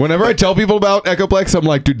content. Whenever I tell people about Echoplex, I'm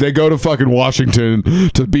like, dude, they go to fucking Washington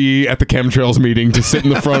to be at the chemtrails meeting, to sit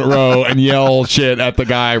in the front row and yell shit at the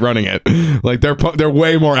guy running it. Like, they're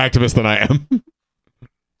way more activists than I am.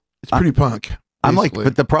 It's pretty punk. I'm like, basically.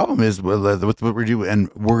 but the problem is with what we're doing,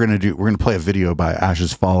 and we're gonna play a video by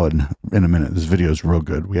Ashes Fallen in a minute. This video is real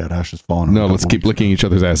good. We had Ashes Fallen. No, let's keep licking each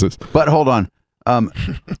other's asses. But hold on,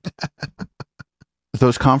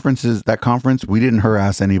 those conferences, that conference, we didn't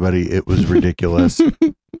harass anybody. It was ridiculous.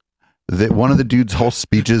 That one of the dude's whole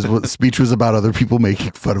speech was about other people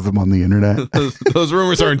making fun of him on the internet. Those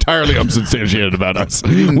rumors are entirely unsubstantiated about us.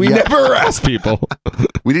 We never harass people.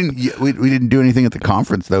 We didn't do anything at the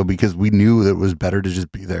conference though, because we knew that it was better to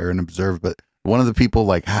just be there and observe. But one of the people,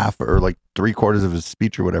 like half or like 3/4 of his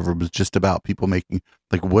speech or whatever, was just about people making,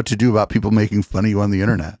 like, what to do about people making fun of you on the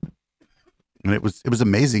internet. And it was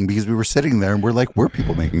amazing, because we were sitting there and we're like, we're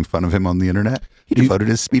people making fun of him on the internet. He devoted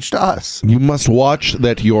his speech to us. You must watch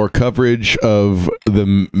that your coverage of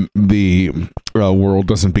the world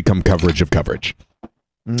doesn't become coverage of coverage.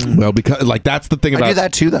 Well, because like that's the thing about. I do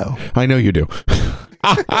that too, though. I know you do. Producer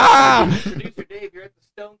Dave, you're at the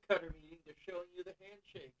Stonecutter meeting. They're showing you the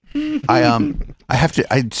handshake.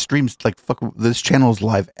 I stream, like, fuck, this channel is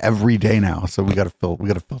live every day now, so we gotta fill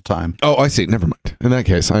time. Oh, I see. Never mind. In that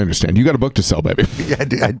case, I understand. You got a book to sell, baby. Yeah,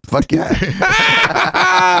 dude, fuck yeah.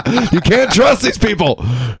 You can't trust these people.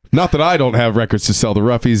 Not that I don't have records to sell. The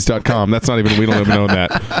Ruffies.com. That's not even. We don't even own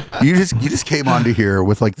that. You just came onto here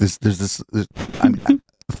with like this. There's this. I mean,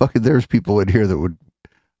 fucking. There's people in here that would.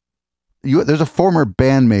 There's a former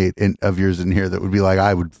bandmate of yours in here that would be like,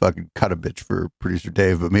 I would fucking cut a bitch for Producer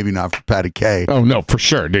Dave, but maybe not for Patty K. Oh no, for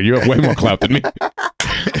sure, dude. You have way more clout than me.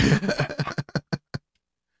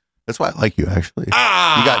 That's why I like you, actually. You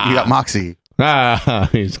got moxie.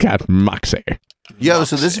 He's got moxie. Yo,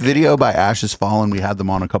 so this video by Ashes Fallen, we had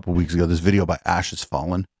them on a couple weeks ago. This video by Ashes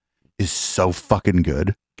Fallen is so fucking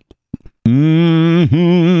good.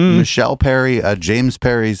 Mm-hmm. Michelle Perry, James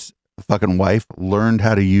Perry's fucking wife, learned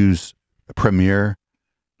how to use Premiere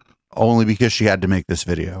only because she had to make this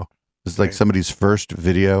video. This is like somebody's first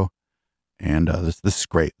video, and this is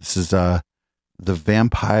great. This is the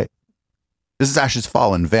vampire. This is Ashes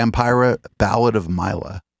Fallen, Vampira Ballad of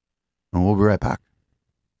Mila, and we'll be right back.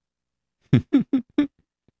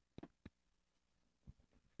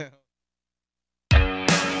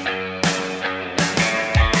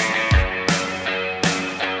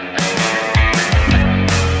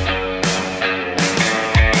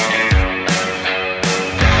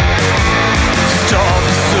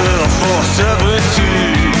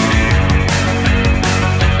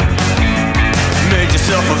 Make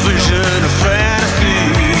yourself a vision, a fantasy.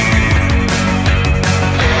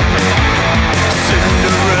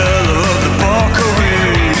 Cinderella of the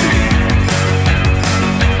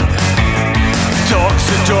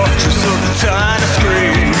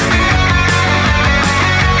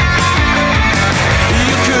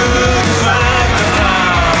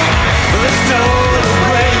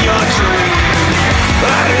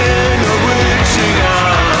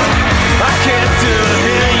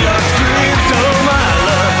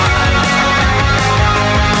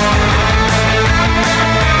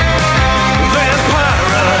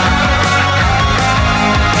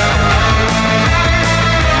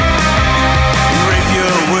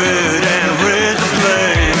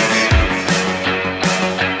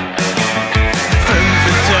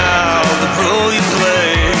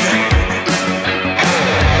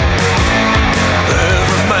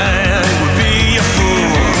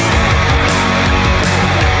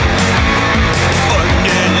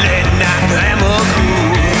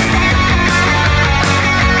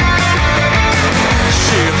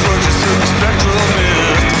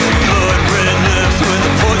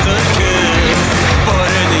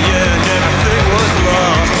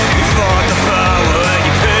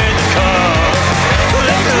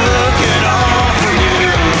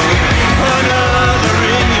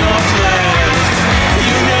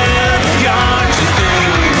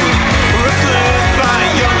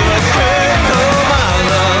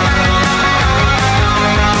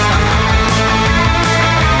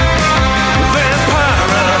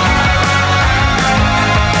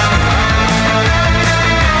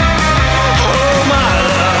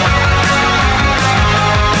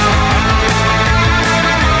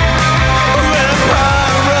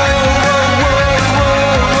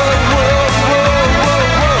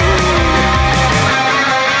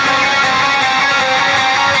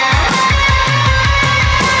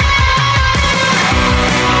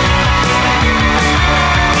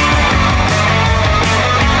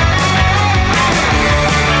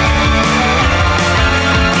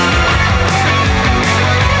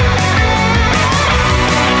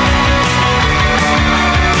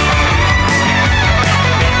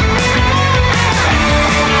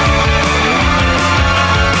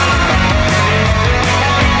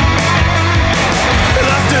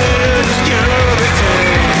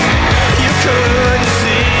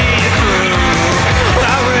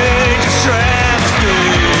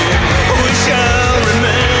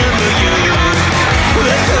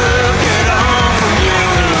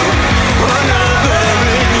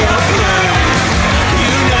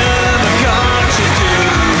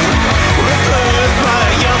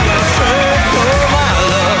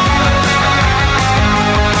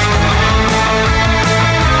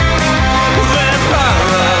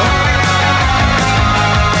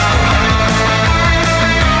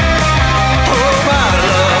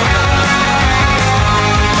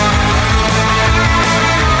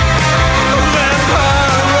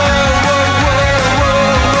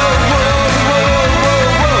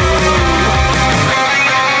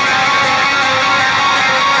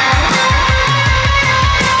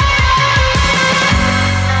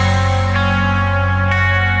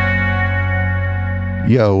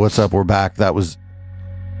Yo, what's up? We're back. That was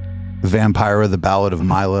Vampira, the Ballad of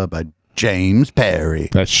Mila by James Perry.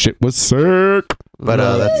 That shit was sick. But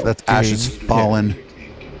that's Ashes Fallen.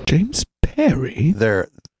 James Perry. They're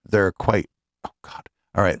quite. Oh God!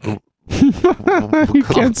 All right, You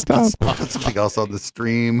can't stop. Let's put something else on the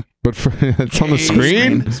stream. But it's on the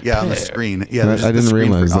screen. Yeah, on the screen. Yeah, there's I the didn't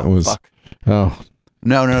screen realize for- that was. fuck. Oh,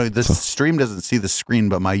 No. The stream doesn't see the screen,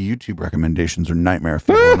 but my YouTube recommendations are nightmare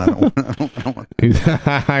fuel, and I don't want.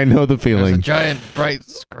 I know the There's a feeling. giant bright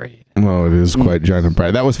screen. Oh, it is quite giant and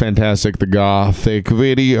bright. That was fantastic. The gothic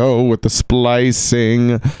video with the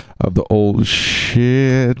splicing of the old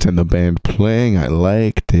shit and the band playing. I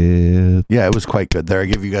liked it. Yeah, it was quite good. There, I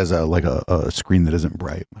give you guys a screen that isn't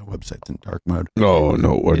bright. My website's in dark mode. Oh,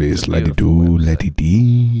 no worries. It's a Let it beautiful do. website. Let it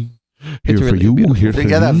be. Here It's for really you. beautiful. Here for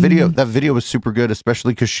Yeah, that you. video was super good,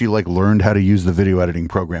 especially because she like learned how to use the video editing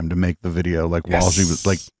program to make the video while she was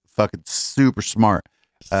like fucking super smart.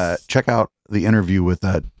 Check out the interview with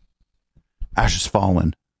Ashes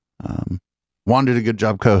Fallen. Juan did a good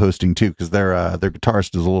job co-hosting too, because their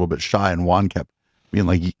guitarist is a little bit shy, and Juan kept being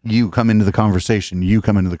like, "You come into the conversation. You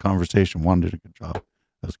come into the conversation." Juan did a good job.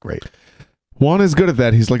 That was great. Juan is good at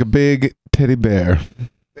that. He's like a big teddy bear.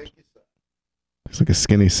 He's like a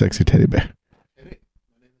skinny, sexy teddy bear.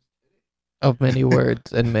 Of many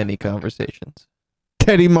words and many conversations.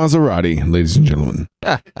 Teddy Maserati, ladies and gentlemen.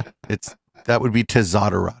 That would be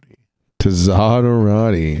Tizzaderati.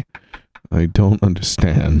 Tizzaderati. I don't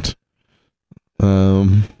understand.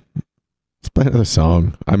 Let's play another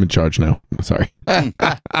song. I'm in charge now. Sorry. I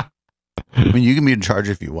mean, you can be in charge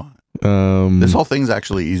if you want. This whole thing's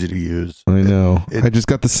actually easy to use. I know. I just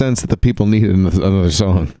got the sense that the people needed another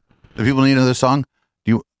song. The people need another song.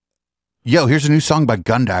 Yo, here's a new song by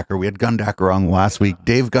Gundacker. We had Gundacker on last week.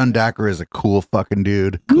 Dave Gundacker is a cool fucking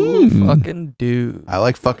dude. Cool fucking dude. I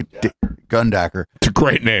like fucking Gundacker. It's a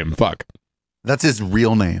great name. Fuck. That's his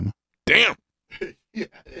real name. Damn.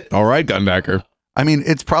 All right, Gundacker. I mean,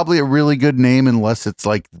 it's probably a really good name unless it's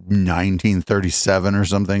like 1937 or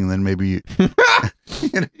something. Then maybe you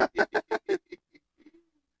know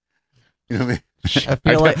what I mean? I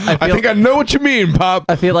think I know what you mean, Pop.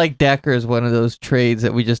 I feel like Dacker is one of those trades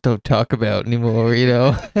that we just don't talk about anymore, you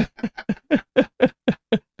know?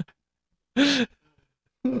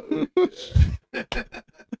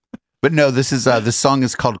 But no, this song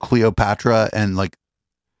is called Cleopatra, and like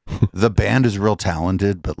the band is real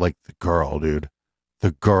talented, but like the girl, dude,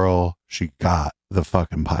 she got the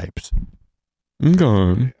fucking pipes. I'm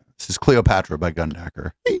gone. This is Cleopatra by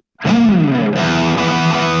Gundacker.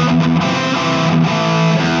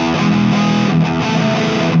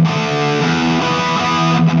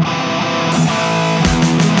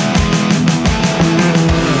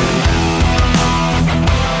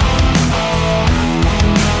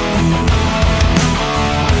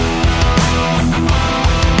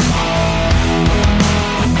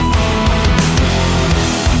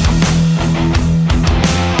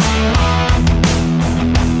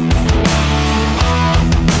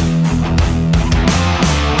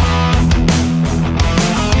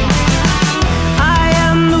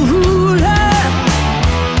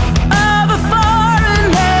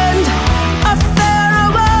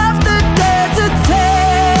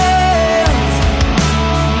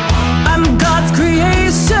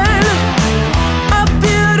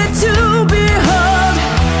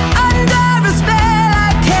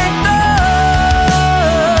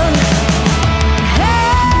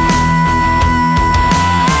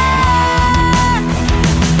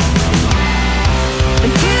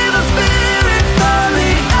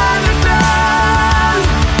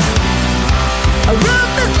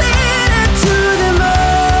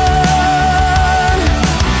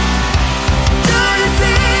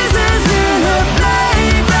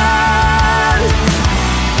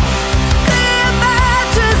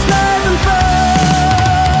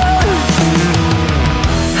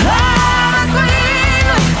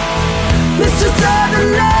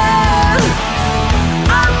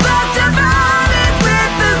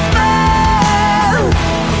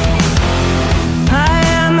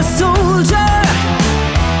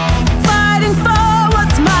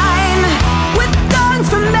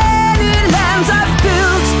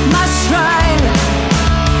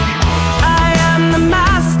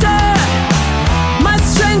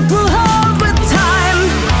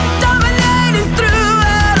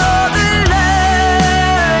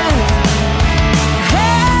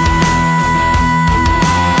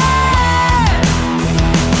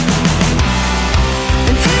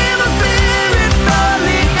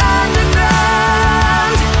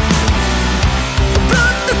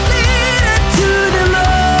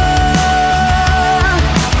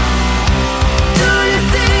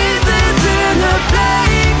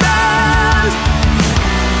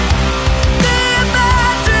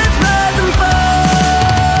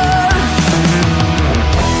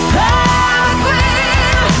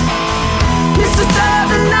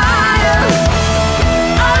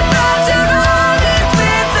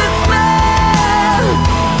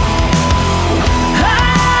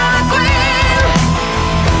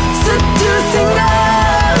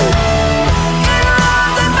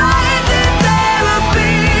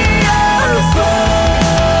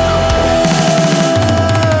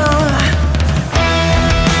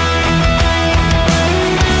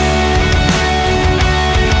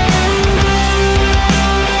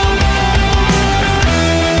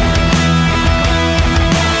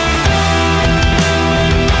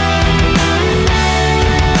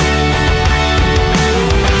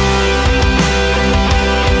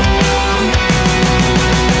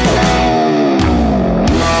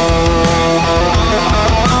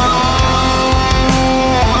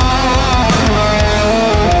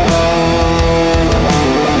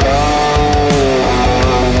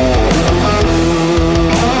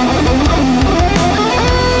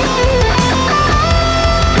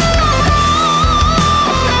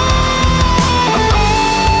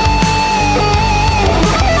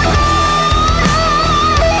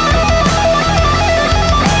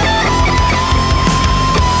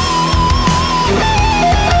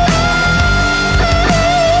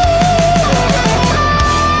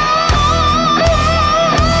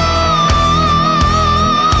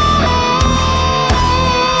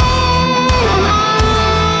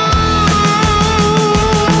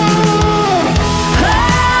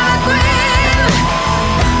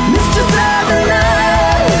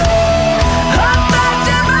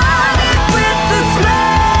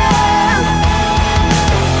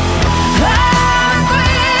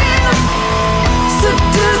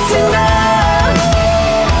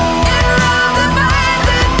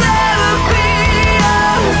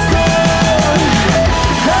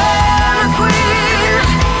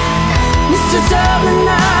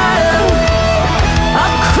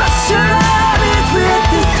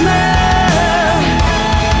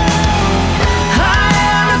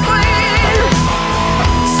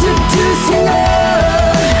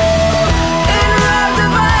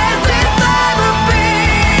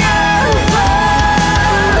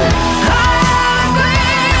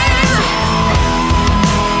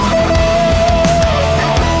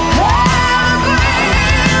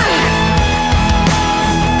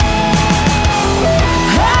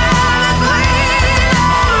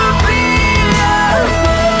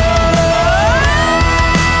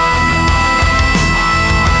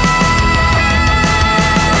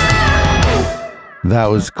 That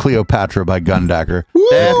was Cleopatra by Gundacker.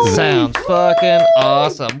 That sounds fucking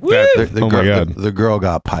awesome. Woo! Oh my God. The girl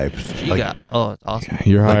got pipes. She got, it's awesome.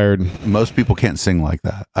 You're hired. Most people can't sing like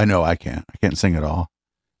that. I know I can't. I can't sing at all.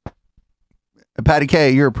 Patty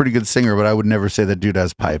K, you're a pretty good singer, but I would never say that dude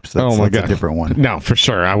has pipes. That's, Oh my that's God. a different one. No, for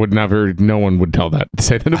sure. I would never. No one would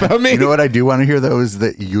say that about me. You know what I do want to hear though is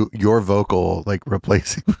that your vocal like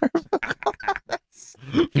replacing her.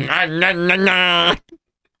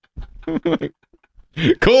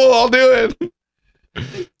 Cool, I'll do it.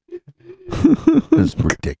 It's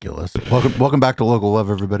ridiculous. Welcome back to Local Love,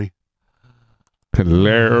 everybody.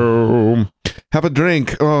 Hello. Have a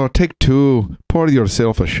drink. Oh, take two. Pour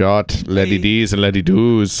yourself a shot. Lady D's and Lady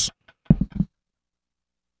Do's.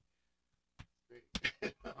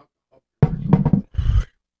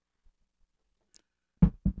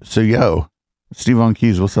 So yo, Steve on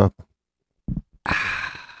keys, what's up?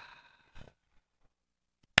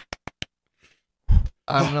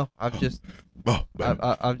 I don't know. I've just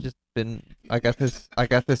been. I got this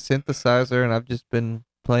synthesizer, and I've just been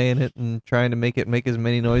playing it and trying to make it make as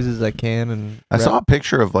many noises as I can. And I saw a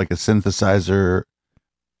picture of like a synthesizer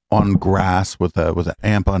on grass with an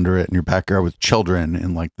amp under it in your backyard with children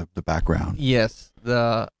in like the background. Yes,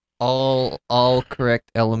 the all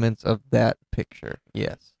correct elements of that picture.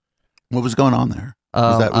 Yes. What was going on there?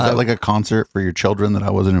 Was that like a concert for your children that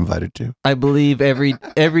I wasn't invited to? I believe every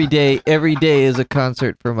day is a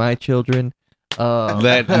concert for my children.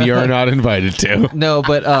 That you're not invited to. No,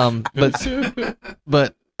 but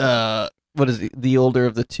what is it? The older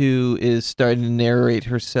of the two is starting to narrate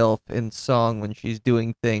herself in song when she's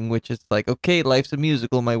doing thing, which is like, okay, life's a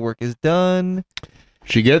musical. My work is done.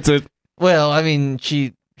 She gets it. Well, I mean,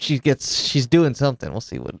 she's doing something. We'll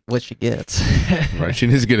see what she gets. Right. She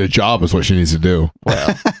needs to get a job is what she needs to do.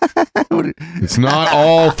 Well, it's not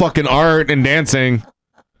all fucking art and dancing.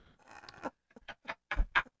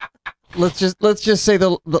 let's just say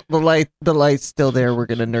the light's still there. We're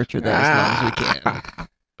gonna nurture that as long as we can.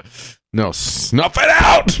 No, snuff it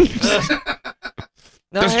out.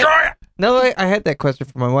 Destroy it. No, I had that question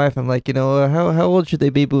for my wife. I'm like, how old should they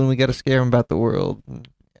be when we got to scare them about the world?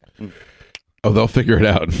 Oh, they'll figure it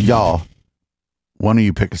out. Y'all, one of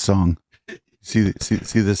you pick a song. See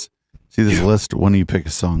this list. One of you pick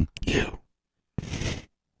a song. You.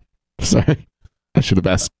 Sorry, I should have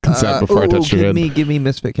asked consent before I touched your head. Give me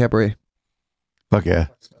Misfit Cabaret. Fuck yeah.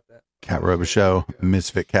 Cat Robo Show,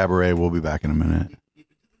 Misfit Cabaret. We'll be back in a minute.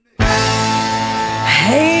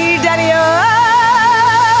 Hey, Daddy-O,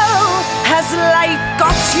 has light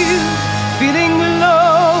got you feeling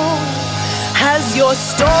low? Has your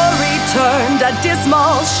story turned a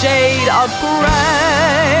dismal shade of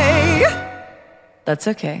gray? That's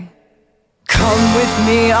okay. Come with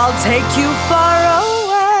me, I'll take you far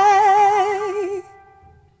away.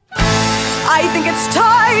 I think it's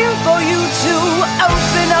time for you to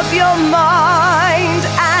open up your mind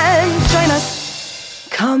and join us.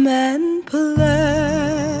 Come and play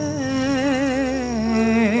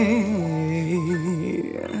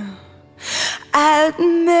at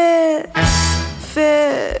Misfit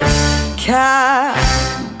Cabaret.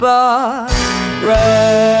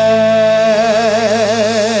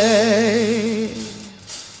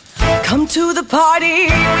 Come to the party,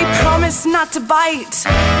 we promise not to bite,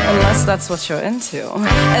 unless that's what you're into.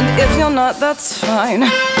 And if you're not, that's fine.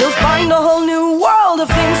 You'll find a whole new world of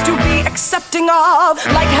things to be accepting of,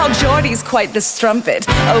 like how Geordie's quite the strumpet.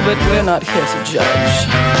 Oh, but we're not here to judge.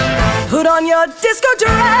 Put on your disco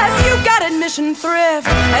dress, you got admission thrift,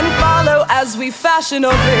 and follow as we fashion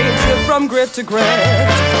a big trip from grift to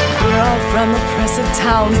grift. We're all from oppressive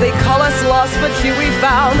towns, they call us lost, but here we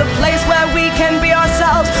found a place where we can be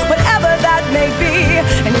ourselves, whatever that may be.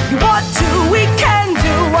 And if you want to, we can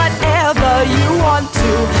do whatever you want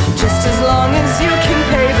to, just as long as you can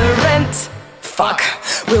pay the rent. Fuck,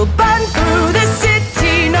 we'll burn through the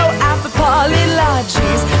city, no after party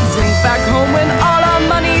lodges. Zing back home when all our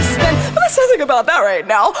money's spent. But let's not think about that right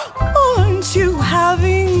now. Aren't you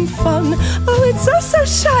having fun? Oh, it's so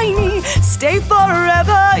shiny. Stay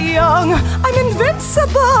forever young. I'm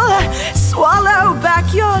invincible. Swallow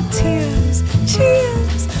back your tears.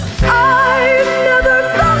 Cheers. I've never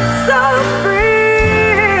felt so free.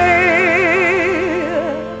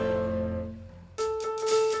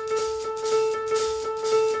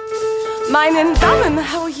 Mine and Valin,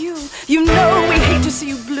 how are you? You know we hate to see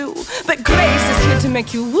you blue, but Grace is here to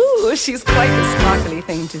make you woo. She's quite the sparkly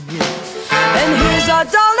thing to view. And here's our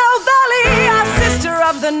doll, No Valley, our sister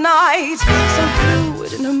of the night. So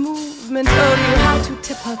fluid in her movement, oh, you have to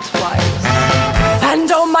tip her twice. And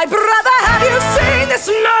oh, my brother, have you seen this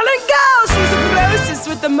Merlin girl? She's the closest best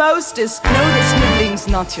with the mostest. Know this nibbling's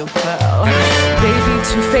not your pearl. Baby,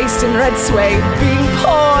 two-faced and red suede, being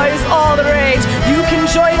poor is all the rage. You can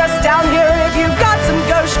join us down here if you've got some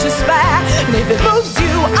ghost to spare. And if it moves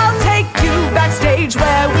you, I'll take you backstage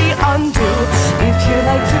where we undo. If you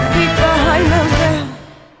like to peek behind the veil,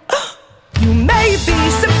 you may be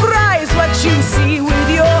surprised what you see with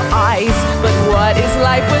your eyes. But what is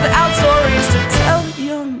life without stories to tell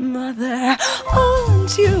your mother?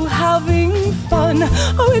 Aren't you having fun?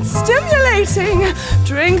 Oh, it's stimulating.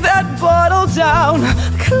 Drink that bottle down.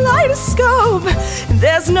 Kaleidoscope.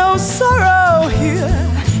 There's no sorrow here,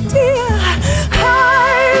 dear.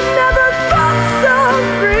 I never felt so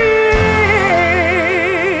free.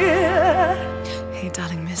 Hey,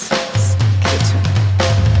 darling misfits, give it to me.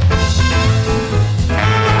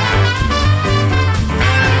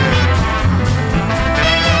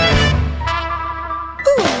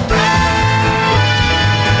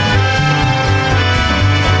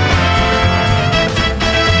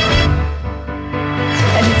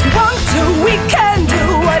 We can do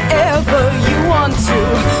whatever you want to,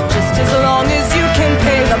 just as long as you can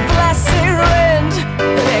pay the blessed rent.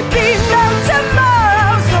 There be no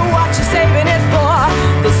tomorrow, so what you saving it for?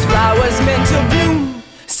 This flower's meant to bloom,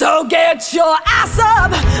 so get your ass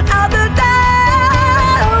up out the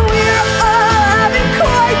door. We're all having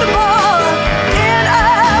quite the ball in a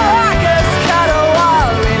rocker's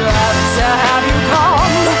caterwaul. We'd love to have you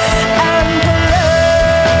come and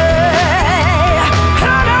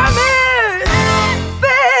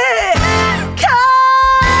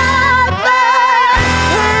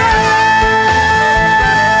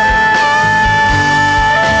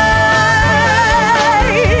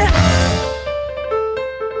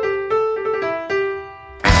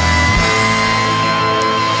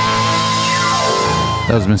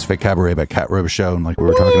That was Misfit Cabaret by Cat Robe Show, and like we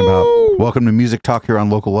were talking about, welcome to Music Talk here on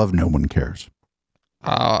Local Love. No one cares.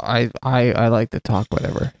 I like to talk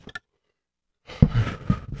whatever.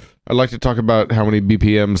 I'd like to talk about how many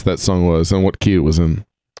BPMs that song was and what key it was in.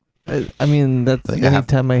 I mean, that's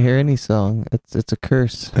anytime I hear any song, it's a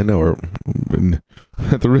curse. I know, or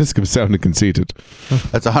at the risk of sounding conceited.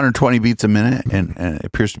 That's 120 beats a minute, and it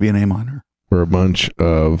appears to be an A minor. We're a bunch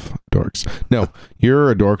of dorks. No,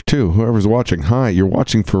 you're a dork too. Whoever's watching, hi, you're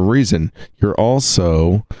watching for a reason. You're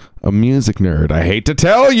also a music nerd. I hate to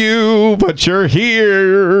tell you, but you're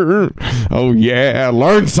here. Oh yeah,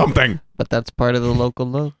 learn something. But that's part of the local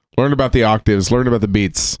love. Learn about the octaves. Learn about the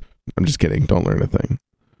beats. I'm just kidding. Don't learn a thing.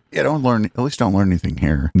 Yeah, don't learn. At least don't learn anything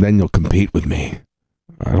here. Then you'll compete with me.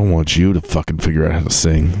 I don't want you to fucking figure out how to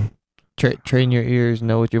sing. Train your ears.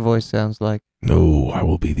 Know what your voice sounds like. No, I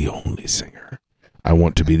will be the only singer. I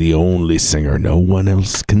want to be the only singer. No one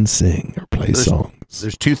else can sing or play songs.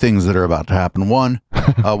 There's two things that are about to happen. One,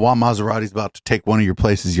 Juan Maserati's about to take one of your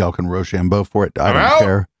places. Y'all can Rochambeau for it. I don't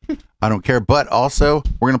care. I don't care. But also,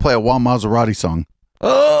 we're going to play a Juan Maserati song.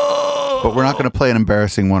 Oh! But we're not going to play an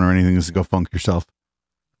embarrassing one or anything. This is Go Funk Yourself.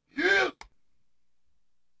 Yeah.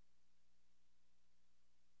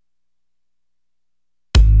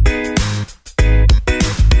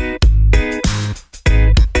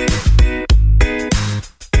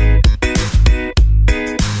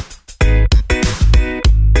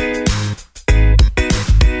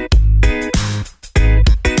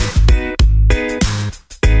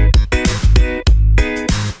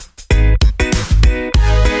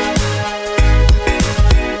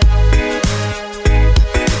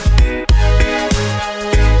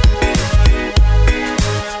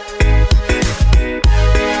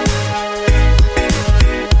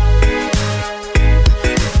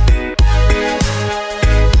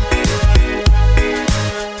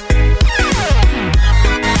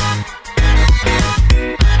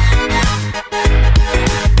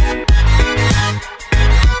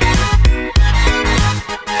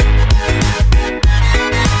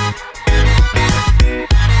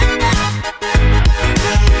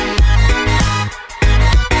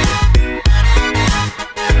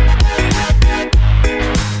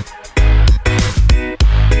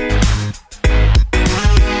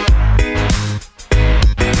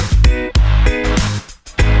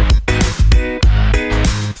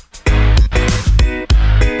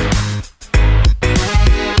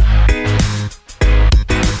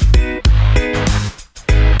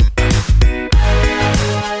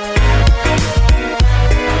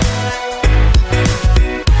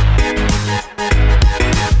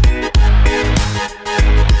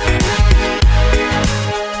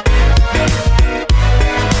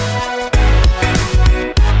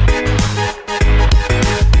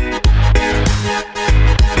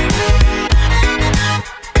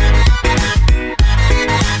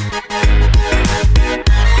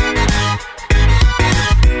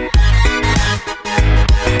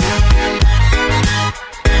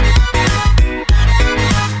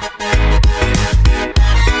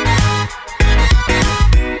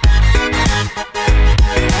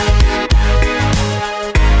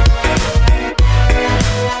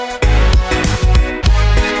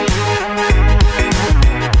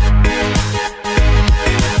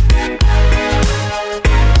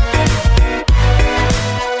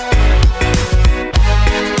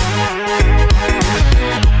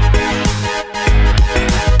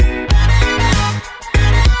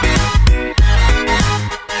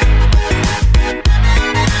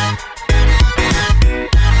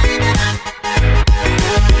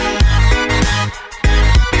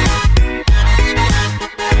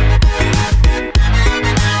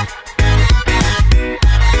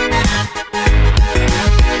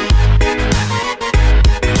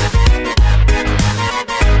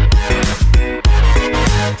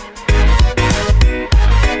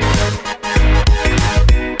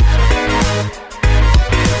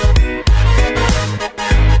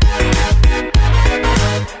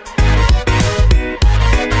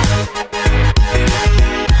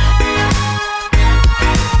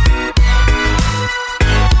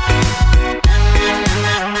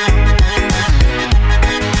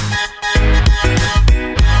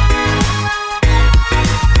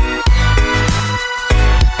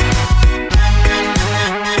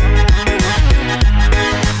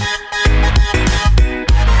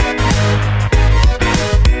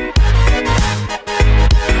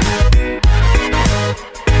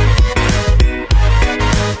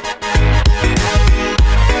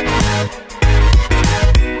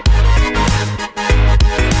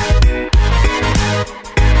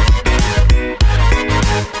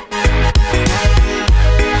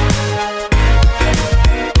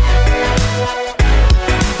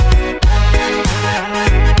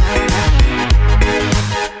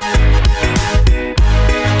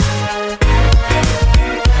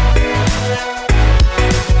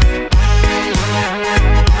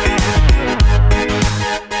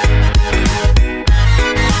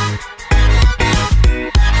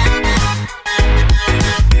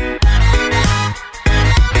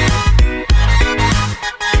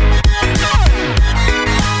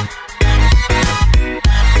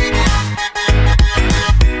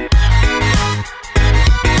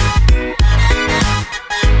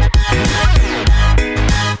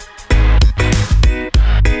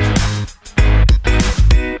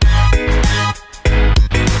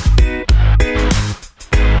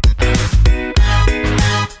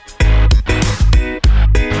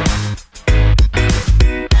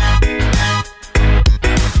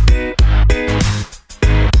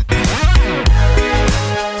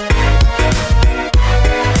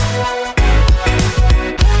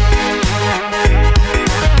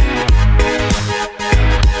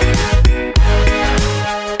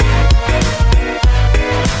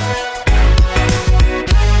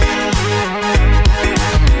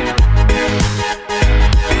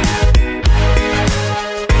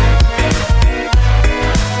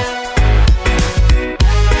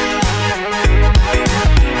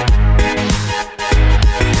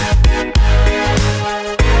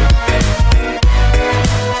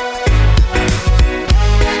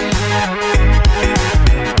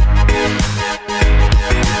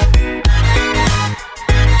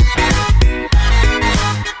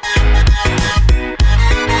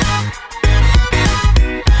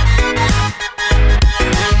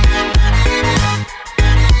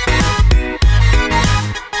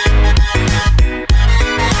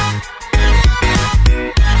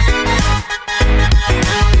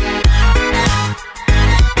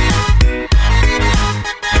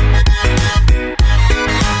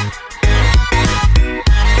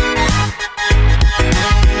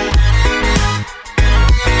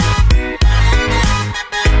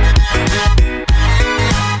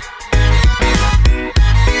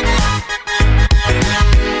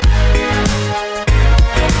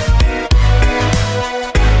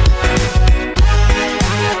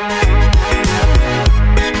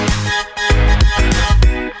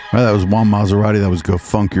 Right, that was Juan Maserati. That was Go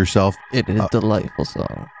Funk Yourself. It is a delightful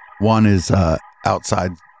song. One is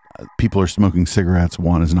outside. People are smoking cigarettes.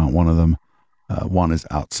 One is not one of them. One is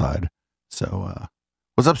outside. So,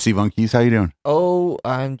 what's up, Steve Unkies? How you doing? Oh,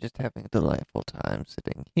 I'm just having a delightful time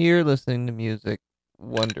sitting here listening to music,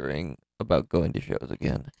 wondering about going to shows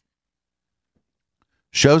again.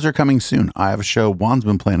 Shows are coming soon. I have a show. Juan's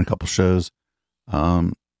been playing a couple shows.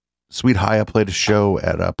 Sweet Haya played a show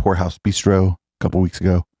at Poorhouse Bistro a couple weeks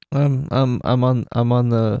ago. I'm on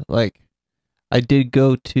the, like, I did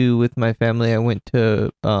go to, with my family, I went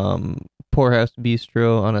to Poorhouse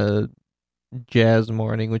Bistro on a jazz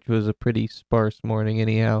morning, which was a pretty sparse morning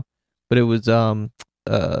anyhow. But it was the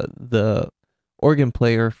organ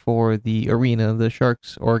player for the arena, the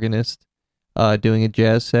Sharks organist, doing a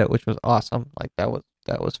jazz set, which was awesome. Like, that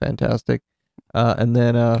was fantastic. And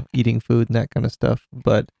then eating food and that kind of stuff.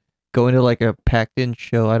 But going to like a packed in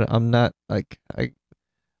show, I'm not like,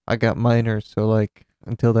 I got minors, so like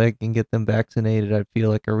until they can get them vaccinated, I'd feel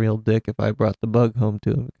like a real dick if I brought the bug home to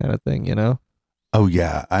them, kind of thing, you know? Oh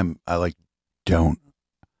yeah, I'm like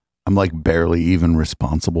barely even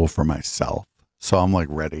responsible for myself, so I'm like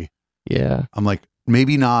ready. Yeah, I'm like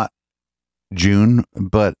maybe not June,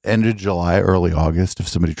 but end of July, early August. If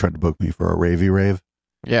somebody tried to book me for a ravey rave,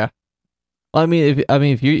 yeah. I mean,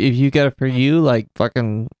 if you got it for you, like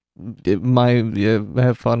fucking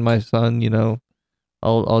have fun, my son. You know,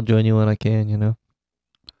 I'll join you when I can. You know.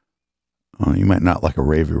 Oh, you might not like a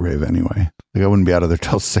ravey rave anyway. Like I wouldn't be out of there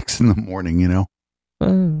till 6 a.m. You know.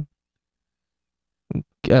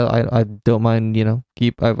 I don't mind. You know,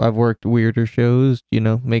 I've worked weirder shows. You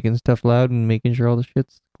know, making stuff loud and making sure all the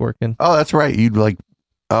shit's working. Oh, that's right. You'd like.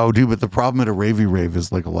 Oh, dude, but the problem at a ravey rave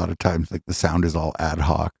is like a lot of times like the sound is all ad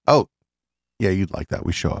hoc. Oh. Yeah, you'd like that.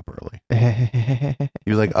 We show up early.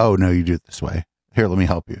 You're like, oh, no, you do it this way. Here, let me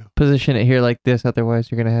help you. Position it here like this.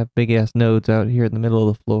 Otherwise, you're going to have big-ass nodes out here in the middle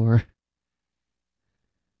of the floor.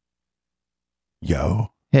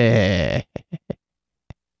 Yo. Hey.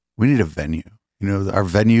 We need a venue. You know, our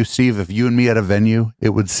venue, Steve, if you and me had a venue, it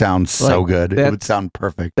would sound so good. It would sound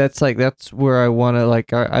perfect. That's where I want to,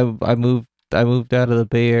 like, I moved out of the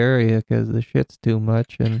Bay Area because the shit's too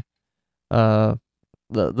much. And,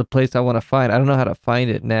 the place I want to find, I don't know how to find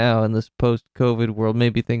it now in this post-COVID world.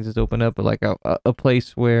 Maybe things has opened up, but like a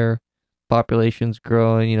place where population's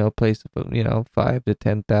growing, you know, a place of, you know, 5,000 to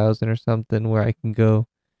 10,000 or something, where I can go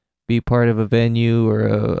be part of a venue or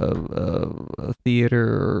a theater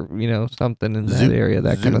or, you know, something in that area,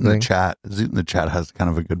 that kind of thing. Zoot in the chat has kind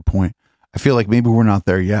of a good point. I feel like maybe we're not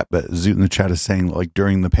there yet, but Zoot in the chat is saying like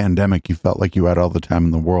during the pandemic, you felt like you had all the time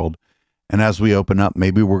in the world. And as we open up,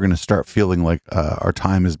 maybe we're going to start feeling like our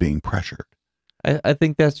time is being pressured. I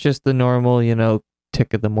think that's just the normal, you know,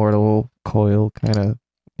 tick of the mortal coil kind of,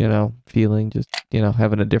 you know, feeling, just, you know,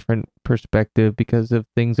 having a different perspective because of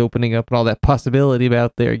things opening up and all that possibility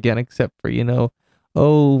out there again, except for, you know,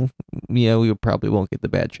 oh, you know, we probably won't get the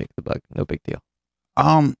bad shake of the bug. No big deal.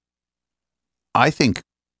 I think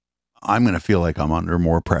I'm going to feel like I'm under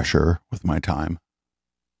more pressure with my time.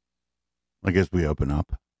 Like as we open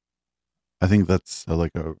up. I think that's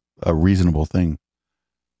like a reasonable thing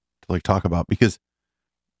to like talk about because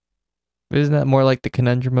isn't that more like the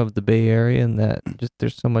conundrum of the Bay Area and that just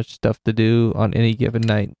there's so much stuff to do on any given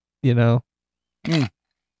night, you know?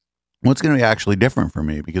 What's going to be actually different for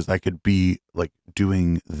me because I could be like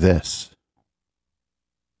doing this.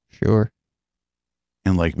 Sure.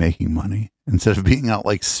 And like making money instead of being out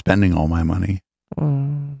like spending all my money.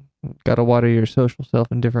 Got to water your social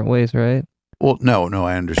self in different ways, right? Well, no,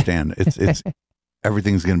 I understand. It's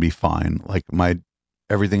everything's going to be fine. Like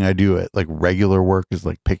everything I do at like regular work is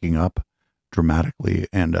like picking up dramatically.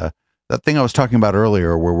 And that thing I was talking about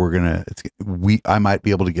earlier where I might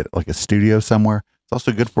be able to get like a studio somewhere. It's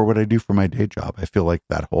also good for what I do for my day job. I feel like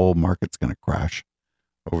that whole market's going to crash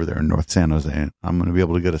over there in North San Jose. And I'm going to be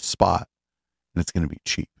able to get a spot and it's going to be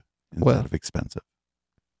cheap instead of expensive.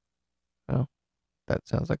 Oh, that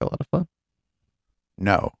sounds like a lot of fun.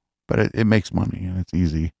 No. But it makes money and it's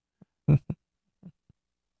easy. Here,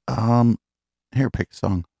 pick a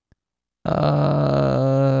song.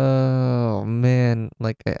 Oh man,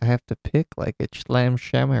 like I have to pick like a Slam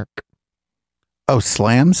Shamirk. Oh,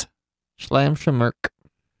 Slams? Slam Shamirk.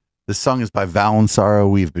 This song is by Valansaro.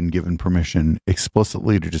 We've been given permission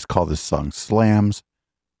explicitly to just call this song Slams.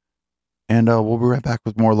 And we'll be right back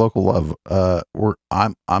with more local love.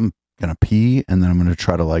 I'm gonna pee and then I'm gonna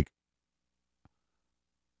try to like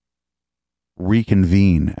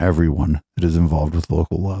reconvene everyone that is involved with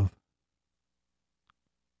local love.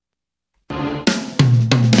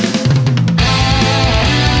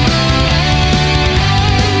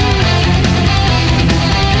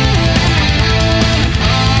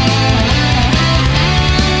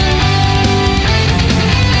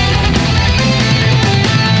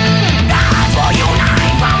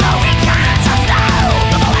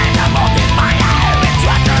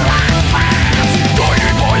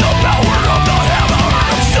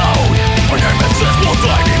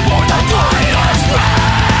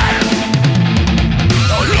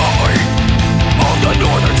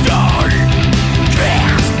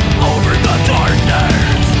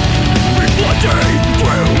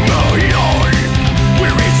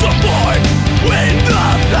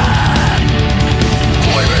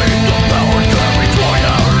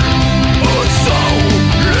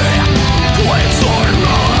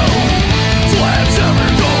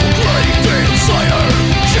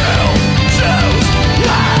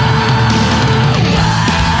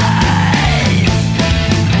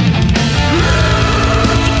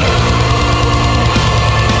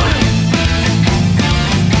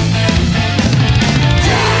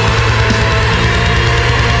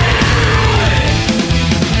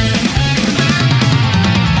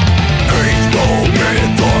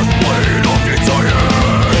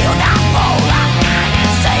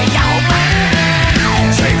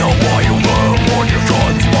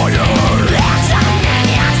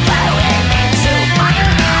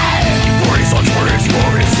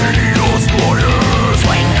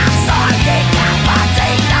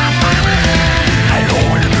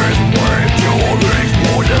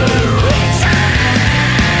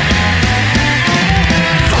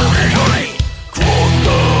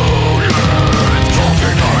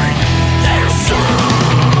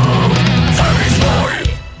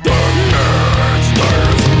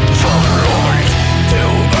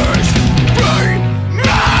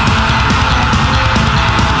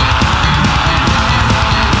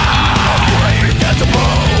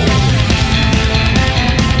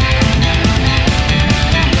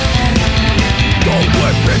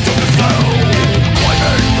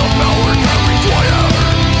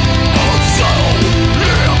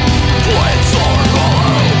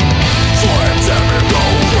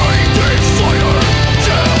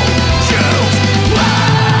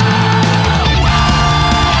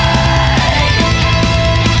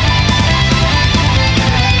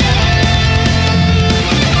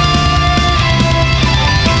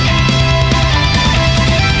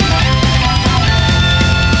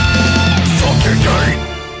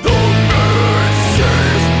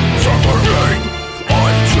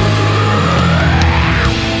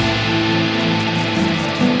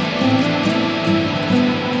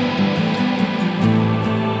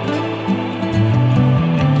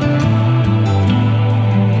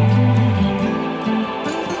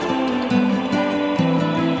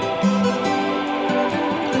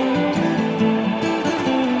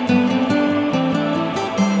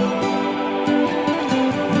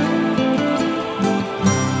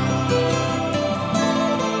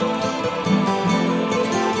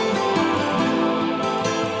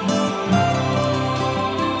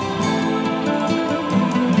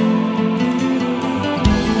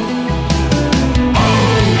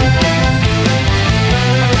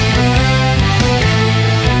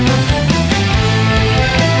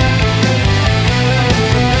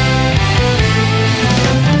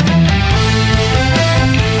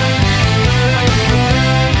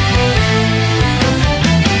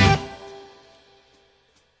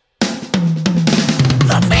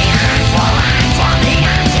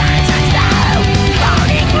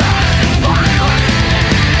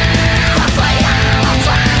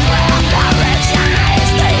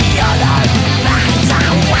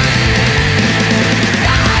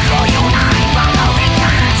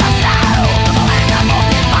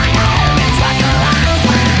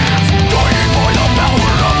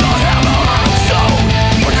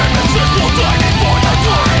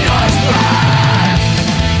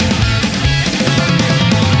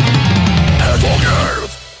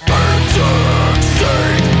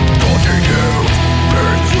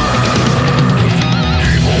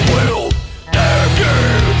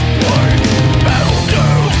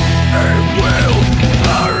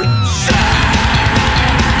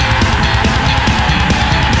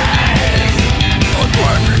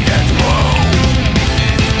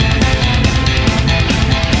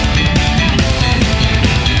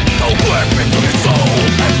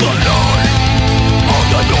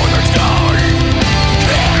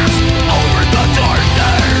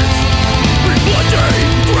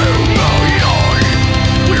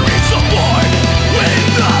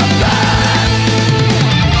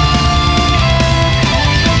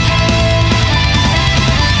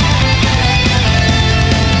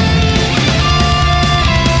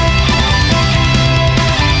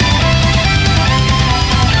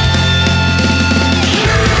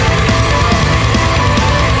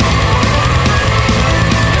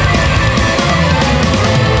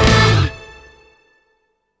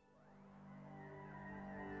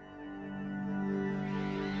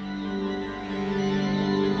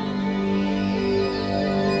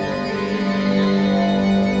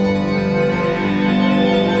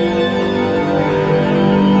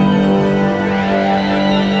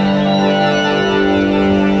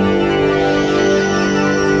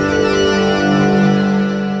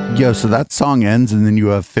 Yo, so that song ends and then you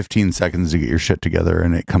have 15 seconds to get your shit together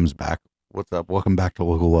and it comes back. What's up? Welcome back to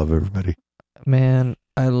Local Love, everybody. Man,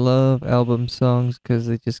 I love album songs because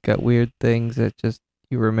they just got weird things that just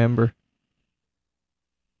you remember.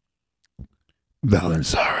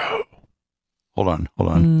 Valençaro. Hold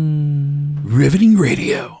on. Riveting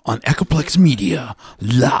Radio on Echoplex Media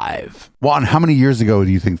live. Juan, how many years ago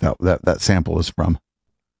do you think that sample is from?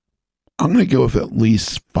 I'm going to go with at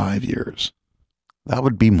least 5 years. That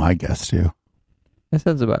would be my guess too. That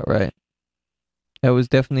sounds about right. That was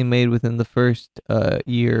definitely made within the first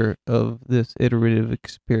year of this iterative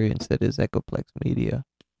experience that is Echoplex Media.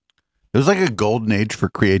 It was like a golden age for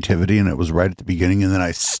creativity, and it was right at the beginning, and then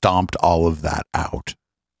I stomped all of that out.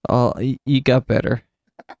 Oh, you got better.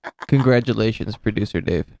 Congratulations, producer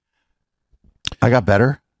Dave. I got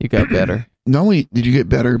better? You got better. Not only did you get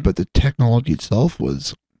better, but the technology itself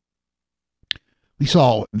was... We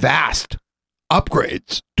saw vast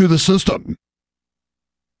upgrades to the system.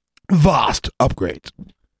 Vast upgrades.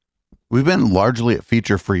 We've been largely at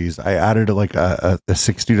feature freeze. I added like a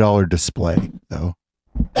 $60 display, though.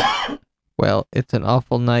 Well, it makes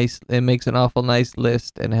an awful nice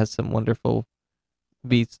list and has some wonderful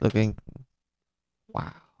beats looking.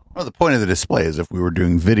 Wow. Well, the point of the display is if we were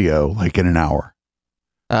doing video like in an hour,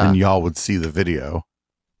 then y'all would see the video.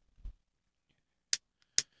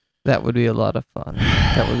 That would be a lot of fun.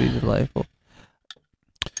 That would be delightful.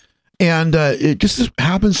 And it just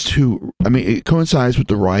happens to, I mean, it coincides with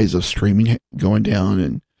the rise of streaming going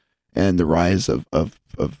down and the rise of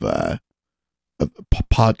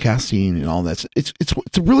podcasting and all that. It's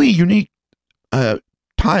a really unique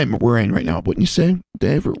time we're in right now, wouldn't you say,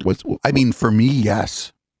 Dave? Or I mean, for me,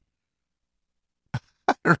 yes.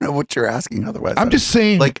 I don't know what you're asking otherwise. I'm just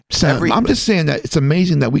saying, like I'm just saying that it's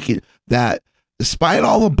amazing that that despite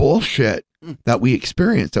all the bullshit that we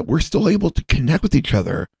experience, that we're still able to connect with each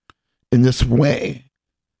other in this way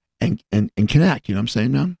and connect. You know what I'm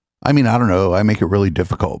saying, man? I mean, I don't know. I make it really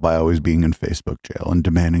difficult by always being in Facebook jail and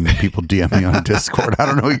demanding that people DM me on Discord. I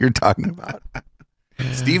don't know what you're talking about.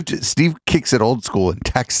 Steve kicks it old school and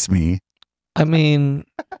texts me. I mean,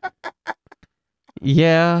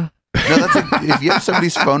 yeah. No, that's if you have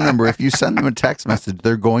somebody's phone number, if you send them a text message,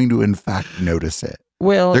 they're going to in fact notice it.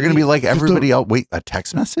 Well, they're going to be like everybody else. Wait, a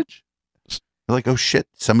text message? They're like, oh shit,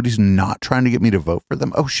 somebody's not trying to get me to vote for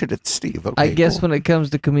them. Oh shit, it's Steve. Okay, I guess cool. When it comes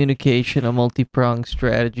to communication, a multi-pronged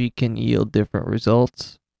strategy can yield different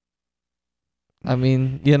results. I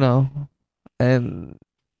mean, and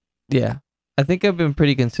yeah, I think I've been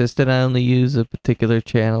pretty consistent. I only use a particular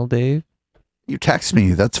channel, Dave. You text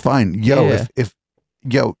me, that's fine. Yo,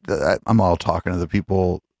 yeah. I'm all talking to the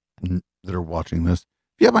people that are watching this.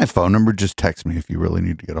 If you have my phone number, just text me if you really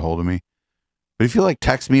need to get a hold of me. But if you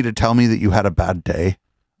text me to tell me that you had a bad day,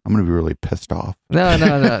 I'm gonna be really pissed off. No.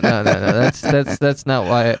 That's not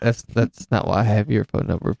why. That's not why I have your phone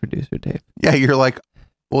number, producer Dave. Yeah, you're like,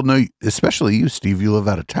 well, no, especially you, Steve. You live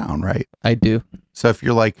out of town, right? I do. So if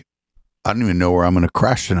you're like, I don't even know where I'm gonna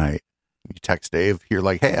crash tonight. You text Dave. You're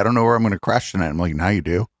like, hey, I don't know where I'm gonna crash tonight. I'm like, now you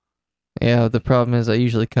do. Yeah, the problem is I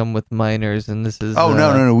usually come with minors, and this is... Oh,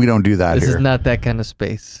 no, we don't do that this here. This is not that kind of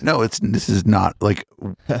space. No, this is not,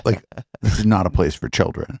 this is not a place for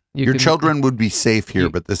children. Your children would be safe here,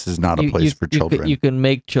 but this is not a place for children. You can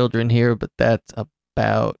make children here, but that's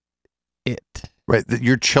about it. Right,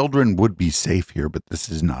 your children would be safe here, but this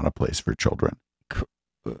is not a place for children.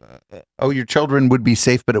 Oh, your children would be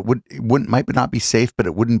safe, but might not be safe, but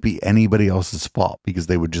it wouldn't be anybody else's fault because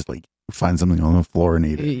they would just find something on the floor and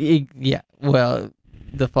eat it. Yeah, well,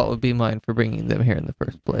 the fault would be mine for bringing them here in the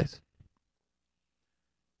first place.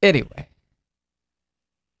 Anyway.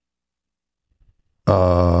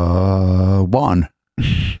 Juan,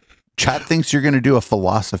 chat thinks you're going to do a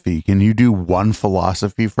philosophy. Can you do one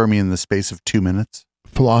philosophy for me in the space of 2 minutes?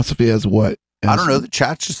 Philosophy as what? I don't know. The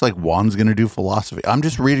chat's just like Juan's going to do philosophy. I'm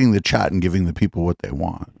just reading the chat and giving the people what they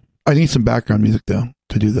want. I need some background music though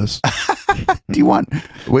to do this. Do you want?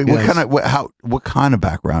 Wait, yes. What kind of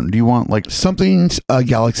background do you want? Something's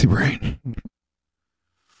Galaxy Brain.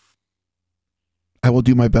 I will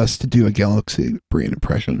do my best to do a Galaxy Brain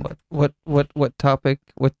impression. What topic?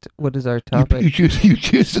 What is our topic? You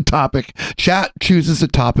choose the topic. Chat chooses the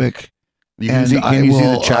topic. Can you see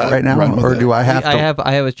the chat right now, or do I have to?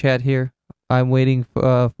 I have a chat here. I'm waiting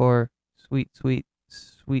for sweet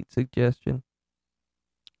suggestion.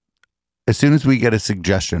 As soon as we get a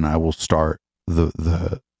suggestion, I will start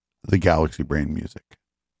the Galaxy Brain music.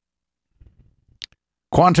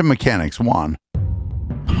 Quantum mechanics, Juan.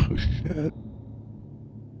 Oh shit.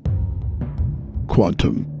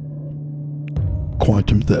 Quantum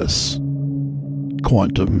this.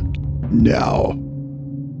 Quantum now.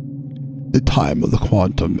 the time of the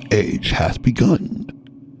quantum age has begun,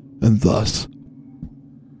 and thus,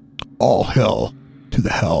 all hail to the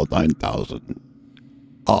Hell 9000,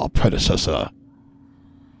 our predecessor,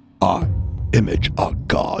 our image, our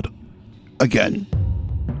God. Again,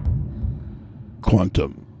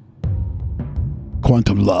 quantum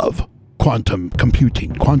love, quantum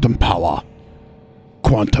computing, quantum power,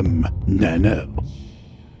 quantum nano.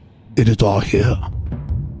 It is all here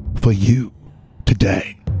for you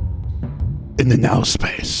today in the now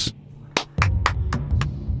space.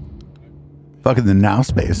 Fucking the now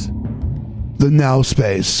space. The now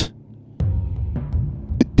space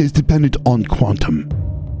is dependent on quantum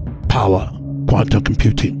power, quantum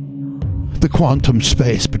computing, the quantum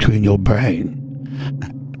space between your brain.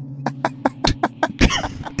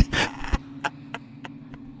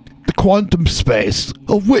 The quantum space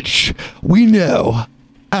of which we know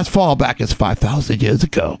as far back as 5,000 years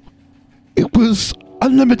ago. It was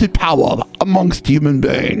unlimited power amongst human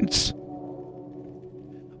beings.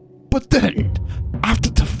 But then, after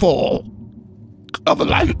the fall of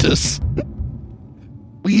Atlantis,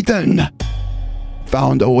 we then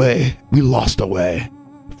found a way. We lost a way.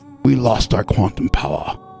 We lost our quantum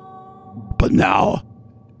power. But now,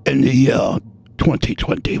 in the year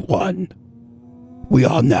 2021, we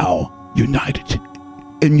are now united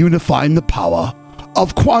in unifying the power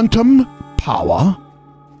of quantum power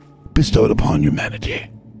bestowed upon humanity.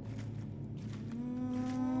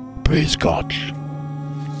 Praise God.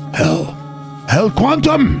 Hell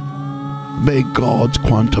quantum! May God's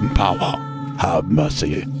quantum power have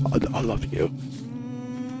mercy on all of you.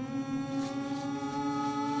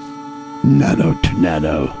 Nano to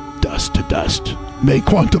nano, dust to dust. May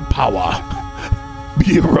quantum power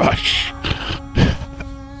be a rush.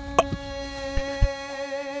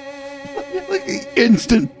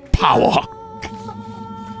 Instant power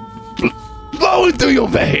flowing through your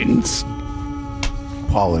veins.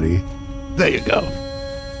 Quality. There you go.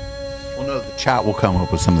 Well, no, the chat will come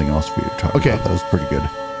up with something else for you to talk about. That was pretty good.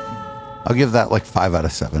 I'll give that like 5 out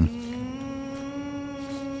of 7.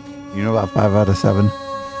 You know about 5 out of 7?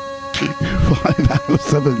 5 out of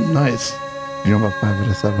 7, nice. You know about 5 out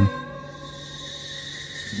of 7?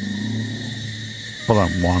 Hold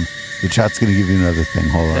on, Juan. The chat's gonna give you another thing.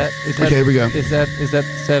 Hold on. Okay, here we go. Is that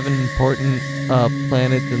 7 important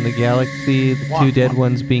planets in the galaxy? The two dead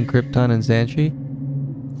ones being Krypton and Xanshi?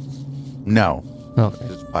 No. Okay.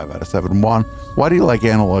 Just 5 out of 7. Juan, why do you like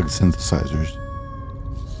analog synthesizers?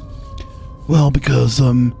 Well, because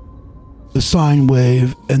the sine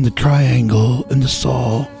wave and the triangle and the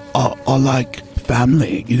saw are like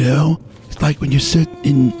family, you know? It's like when you sit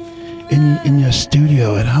in your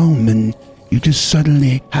studio at home and you just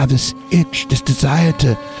suddenly have this itch, this desire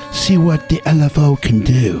to see what the LFO can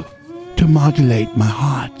do to modulate my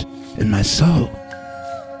heart and my soul.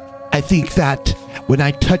 I think that when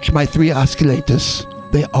I touch my 3 oscillators,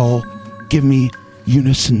 they all give me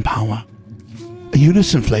unison power, a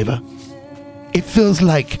unison flavor. It feels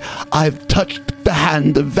like I've touched the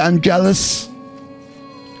hand of Vangelis.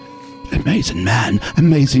 Amazing man,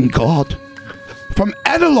 amazing God. From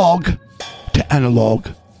analog to analog,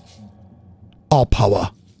 all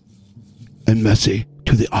power and mercy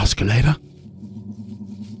to the oscillator.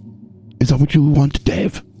 Is that what you want,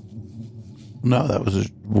 Dave? No, that was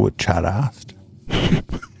what chat asked.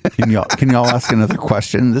 Can y'all ask another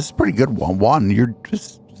question? This is a pretty good one. Juan, you're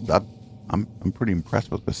just I'm pretty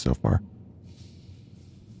impressed with this so far.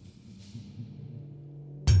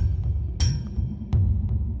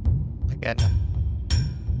 Again.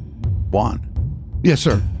 Juan. Yes,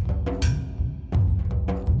 sir.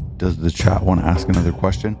 Does the chat want to ask another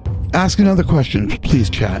question? Ask another question,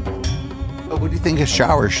 please, chat. What do you think of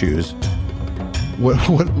shower shoes? What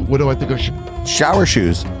do I think of shower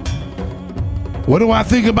shoes? What do I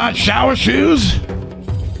think about shower shoes?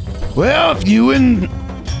 Well, if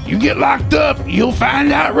you get locked up, you'll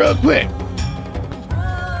find out real quick.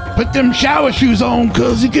 Put them shower shoes on,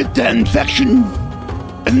 cause you get that infection,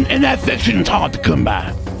 and that infection's hard to come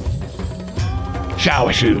by.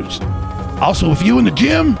 Shower shoes. Also, if you in the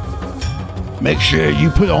gym, make sure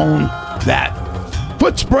you put on that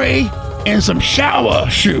foot spray and some shower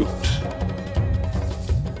shoes.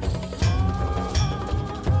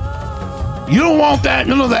 You don't want that,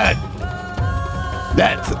 none of that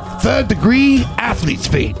third degree athlete's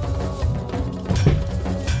feet.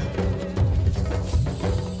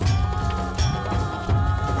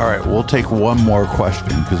 All right, we'll take one more question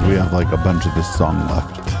because we have like a bunch of this song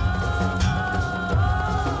left.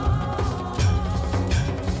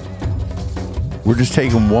 We're just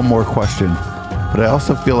taking one more question, but I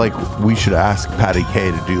also feel like we should ask Patty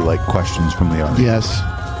K to do like questions from the audience. Yes.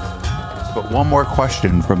 But one more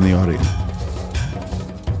question from the audience.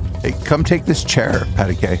 Hey, come take this chair,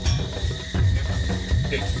 Patty K.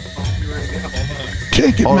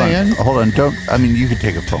 Take it, man. Hold on. Don't. I mean, you could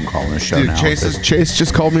take a phone call on the show Dude, now. Chase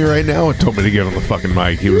just called me right now and told me to get on the fucking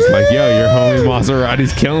mic. He was like, yo, your homie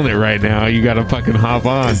Maserati's killing it right now. You got to fucking hop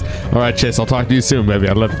on. All right, Chase, I'll talk to you soon, baby.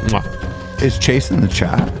 I love you. Is Chase in the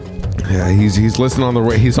chat? Yeah, he's listening on the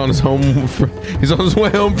way. He's on his he's on his way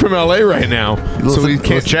home from LA right now, so he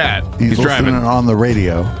can't chat. He's driving on the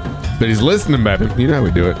radio. But he's listening, baby. You know how we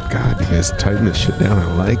do it. God, you guys tighten this shit down.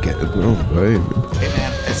 I like it. Oh, baby. Hey,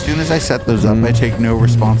 man, as soon as I set those up, I take no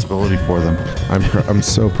responsibility for them. I'm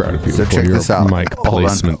so proud of you So for check your this out. mic Hold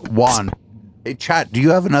placement. on. Juan. Hey, chat, do you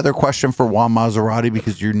have another question for Juan Maserati?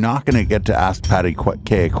 Because you're not going to get to ask Patty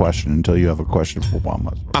K a question until you have a question for Juan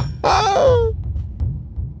Maserati.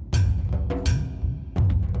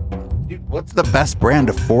 Dude, what's the best brand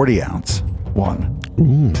of 40 ounce? Juan.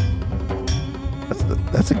 Ooh.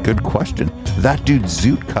 That's a good question. That dude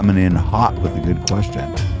Zoot coming in hot with a good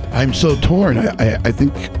question. I'm so torn. I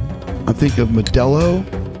think of Modelo.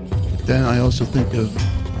 Then I also think of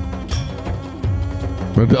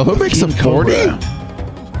Modelo makes a King 40? Cobra.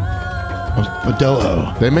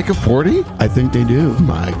 Modelo. They make a 40? I think they do.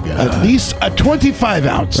 My God. At least a 25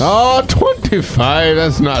 ounce. Oh, 25.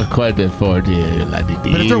 That's not quite a 40.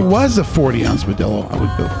 But if there was a 40 ounce Modelo, I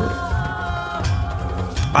would go for it.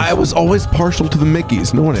 I was always partial to the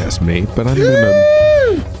Mickeys. No one asked me, but I'm gonna,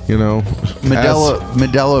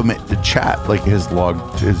 Modelo, the chat, like his log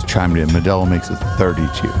is chimed in. Modelo makes it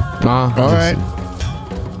 32. All right.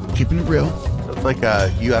 Keeping it real. It's like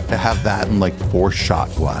you have to have that in like 4 shot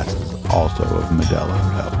glasses also of Modelo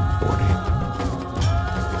to have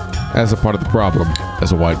 40. As a part of the problem,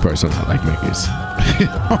 as a white person, I like Mickeys.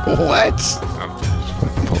 What?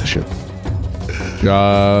 Fucking full of shit.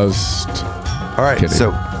 Just. All right, kidding.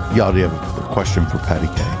 so y'all, do you have a question for Patty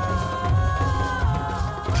K?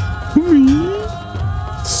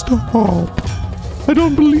 Stop. I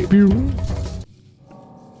don't believe you.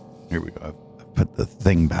 Here we go. I've put the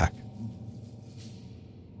thing back.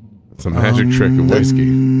 It's a magic trick of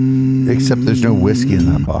whiskey. Except there's no whiskey in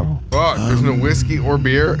that bottle. Fuck, there's no whiskey or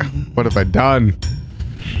beer? What have I done?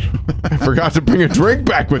 I forgot to bring a drink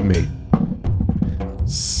back with me.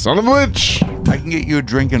 Son of a bitch. I can get you a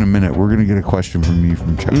drink in a minute. We're going to get a question from me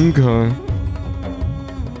from chat. Okay.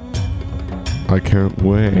 I can't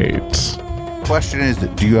wait. Question is,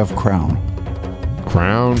 do you have Crown?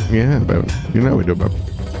 Crown? Yeah, but you know we do about.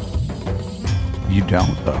 You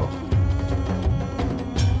don't, though.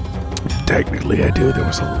 Technically, I do. There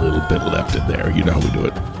was a little bit left in there. You know how we do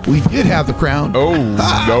it. We did have the crown. Oh,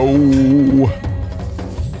 no.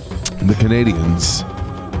 The Canadians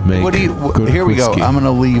make good here we go. whiskey. I'm going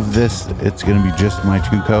to leave this. It's going to be just my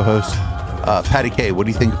 2 co-hosts. Patty K, what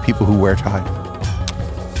do you think of people who wear tie?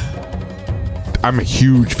 I'm a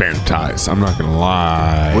huge fan of ties. I'm not going to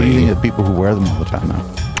lie. What do you think of people who wear them all the time now?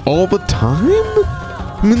 All the time?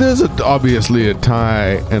 I mean, there's obviously a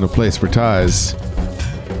tie and a place for ties.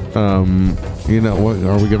 You know what?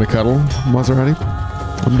 Are we gonna cuddle, Maserati?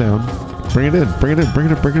 I'm down. Bring it in. Bring it in. Bring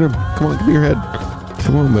it in. Bring it in. Come on, give me your head.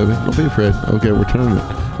 Come on, baby. Don't be afraid. Okay, we're turning it.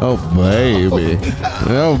 Oh, baby.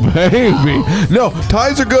 Oh, baby. No,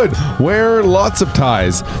 ties are good. Wear lots of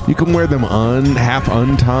ties. You can wear them half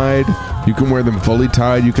untied. You can wear them fully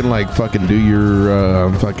tied. You can like fucking do your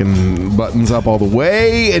fucking buttons up all the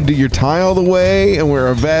way and do your tie all the way and wear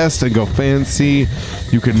a vest and go fancy.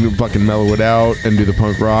 You can fucking mellow it out and do the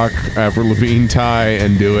punk rock Avril Lavigne tie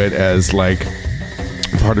and do it as like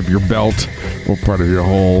part of your belt or part of your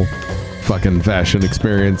whole fucking fashion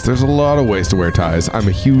experience. There's a lot of ways to wear ties. I'm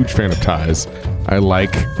a huge fan of ties. I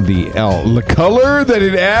like the color that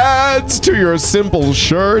it adds to your simple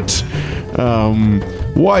shirt.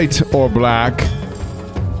 White or black,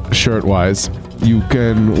 shirt-wise. You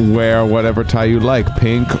can wear whatever tie you like,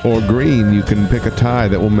 pink or green. You can pick a tie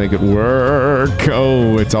that will make it work.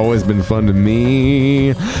 Oh, it's always been fun to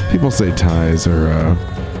me. People say ties are,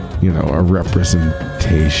 a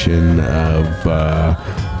representation of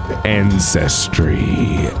ancestry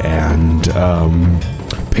and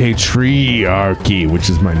patriarchy, which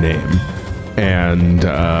is my name, and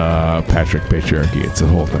Patrick Patriarchy. It's the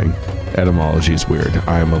whole thing. Etymology is weird.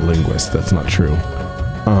 I'm a linguist. That's not true.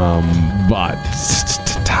 But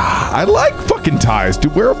I like fucking ties.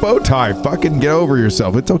 Dude, wear a bow tie. Fucking get over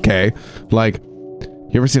yourself. It's okay. Like,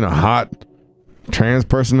 you ever seen a hot trans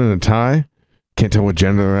person in a tie? Can't tell what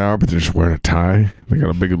gender they are, but they're just wearing a tie. They got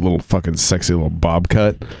a big little fucking sexy little bob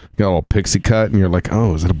cut. Got a little pixie cut, and you're like,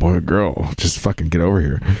 oh, is that a boy or girl? Just fucking get over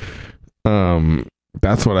here.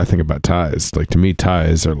 That's what I think about ties. Like, to me,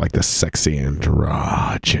 ties are like the sexy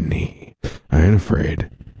androgyny. I ain't afraid.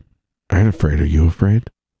 I ain't afraid. Are you afraid?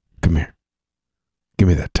 Come here. Give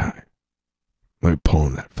me that tie. Let me pull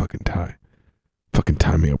in that fucking tie. Fucking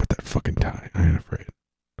tie me up with that fucking tie. I ain't afraid.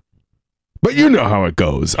 But you know how it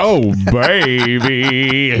goes. Oh,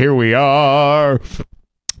 baby. Here we are.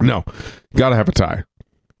 No. Gotta have a tie.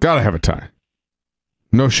 Gotta have a tie.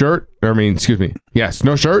 No shirt. Excuse me. Yes.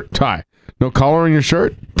 No shirt. Tie. No collar on your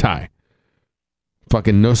shirt. Tie.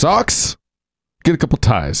 Fucking no socks. Get a couple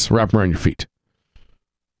ties. Wrap them around your feet.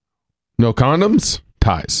 No condoms.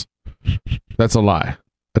 Ties. That's a lie.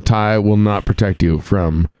 A tie will not protect you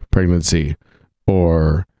from pregnancy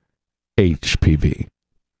or HPV.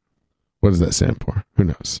 What does that stand for? Who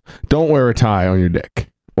knows? Don't wear a tie on your dick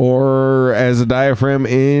or as a diaphragm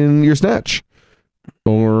in your snatch.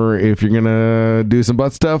 Or if you're going to do some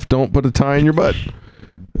butt stuff, don't put a tie in your butt.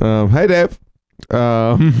 Hey, Dave.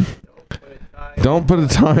 Don't put a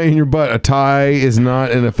tie in your butt. A tie is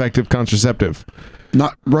not an effective contraceptive.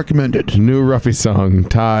 Not recommended. New Ruffy song.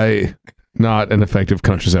 Tie, not an effective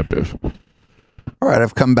contraceptive. All right,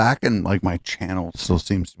 I've come back and like my channel still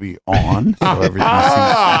seems to be on. So everything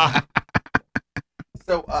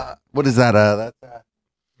So what is that?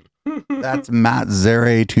 That's Matt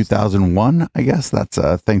Zere 2001, I guess. That's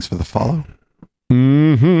thanks for the follow.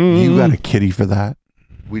 Mm-hmm. You got a kitty for that.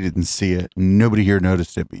 We didn't see it. Nobody here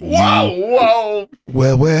noticed it, but Whoa.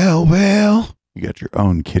 Well. you got your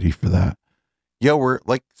own kitty for that. Yo, we're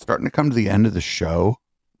like starting to come to the end of the show.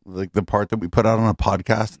 Like the part that we put out on a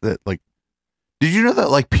podcast that like, did you know that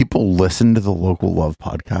like people listen to the Local Love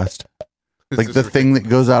podcast? Like the thing that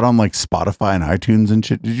goes out on like Spotify and iTunes and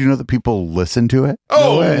shit. Did you know that people listen to it?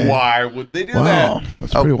 Oh, why would they do that?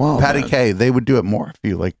 That's pretty wild. Patty man. K, they would do it more if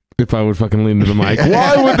you like. If I would fucking lean to the mic.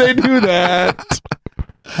 Why would they do that?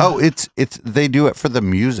 Oh, it's they do it for the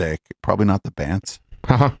music, probably not the bands.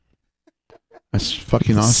 Haha. That's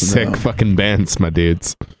fucking awesome. Sick though. fucking bands, my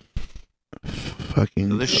dudes. Fucking.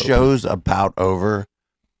 So this show's about over,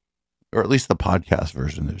 or at least the podcast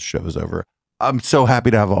version of this show is over. I'm so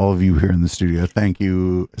happy to have all of you here in the studio. Thank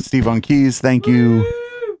you, Steve on keys. Thank you,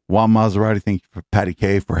 Juan Maserati. Thank you for Patty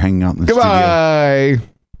K for hanging out in the studio. Goodbye.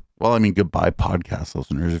 Well, I mean, goodbye, podcast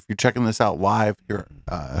listeners. If you're checking this out live here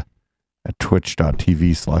at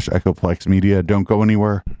twitch.tv/Echoplex Media, don't go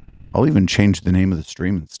anywhere. I'll even change the name of the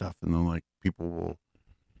stream and stuff, and then like people will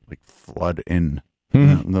like flood in.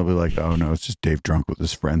 And they'll be like, "Oh no, it's just Dave drunk with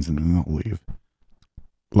his friends," and then they'll leave.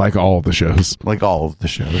 Like all of the shows. Like all of the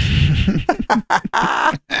shows.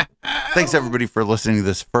 Thanks everybody for listening to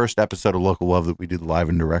this first episode of Local Love that we did live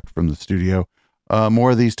and direct from the studio.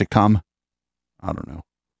 More of these to come. I don't know.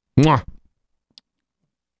 Mwah.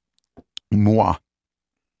 Moi.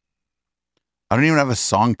 I don't even have a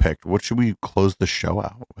song picked. What should we close the show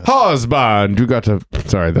out with? Husband, you got to.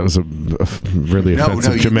 Sorry, that was a really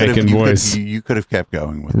offensive Jamaican voice. You could have kept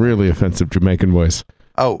going with it. Really offensive Jamaican voice.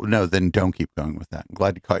 Oh, no, then don't keep going with that. I'm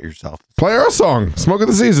glad you caught yourself. Play our song, Smoke of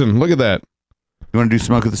the Season. Look at that. You want to do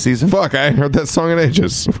Smoke of the Season? Fuck, I ain't heard that song in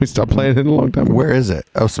ages. We stopped playing it a long time ago. Where is it?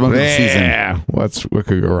 Oh, Smoke of the Season. Yeah. What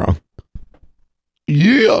could go wrong?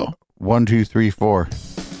 Yeah. 1, 2, 3, 4.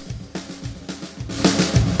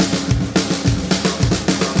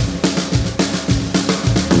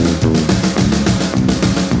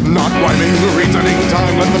 Not rhyming, reasoning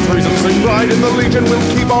time, let the treason sing right in the legion will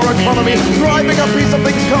keep our economy thriving, a piece of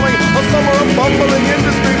things coming, a summer of bumbling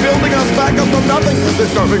industry building us back up from nothing.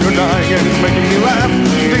 They're starving or dying and it's making me laugh.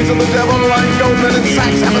 These are the devil lying goldmen in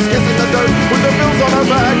sacks, have us kissing the dirt with their bills on our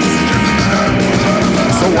backs.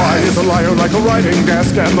 So why is a liar like a writing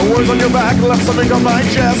desk, and the words on your back left something on my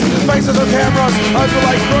chest? Faces are cameras, eyes are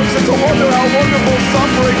like crooks. It's a wonder how wonderful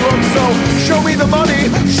suffering looks. So show me the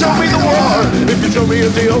money, show me the war. If you show me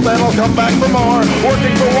a deal, then I'll come back for more.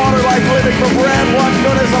 Working for water like living for bread. What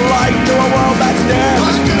good is a life to a world that's dead?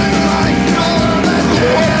 What good is a life to a world that's dead?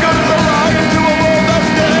 What good is a life to a world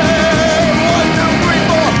that's dead? 1, 2, 3,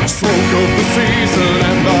 4. Smoke of the season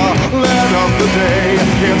and the lead of the day.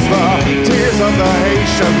 It's the tears of the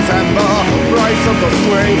Haitians and the price of the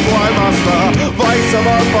slaves. Why must the vice of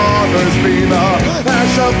our fathers be the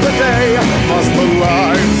ash of the day? Must the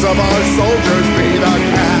lives of our soldiers be the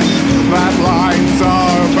cash that lines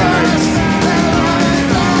our banks?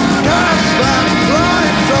 Cash that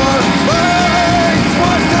lines our banks.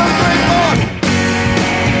 1, 2, 3, 4.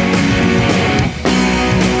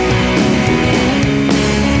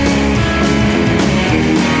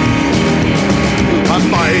 I'm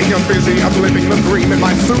buying, I'm busy, I'm living the dream in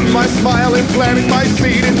my suit and my smile and planting my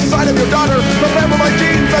seed inside of your daughter. Remember my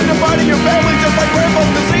genes, I'm dividing your family just like grandpa's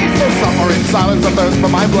disease. So suffer in silence and thirst for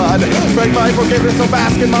my blood. Beg my forgiveness, so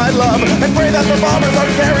bask in my love. And pray that the bombers are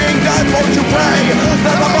carrying guns. Won't you pray that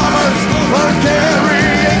the bombers are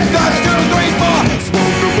carrying guns? 2, 3, 4.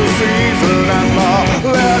 Smoke of the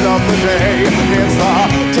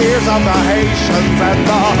tears of the Haitians and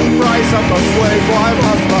the price of the slaves. Why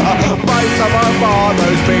must the vice of our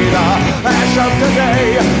fathers be the ash of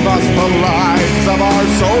today? Must the lives of our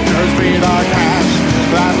soldiers be the cash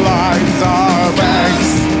that lines our banks?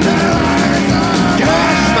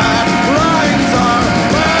 Cash that lines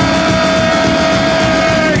our banks.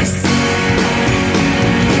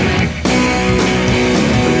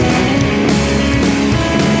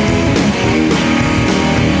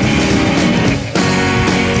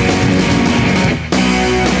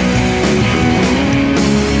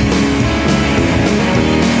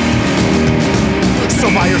 So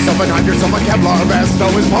buy yourself and hide yourself a Kevlar vest. Oh,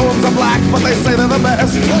 his poems are black, but they say they're the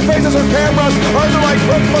best. Faces are cameras, eyes are like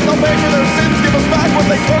crooks, but they'll pay for their sins, give us back what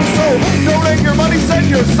they took. So donate your money, send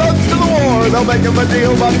your sons to the war. They'll make him a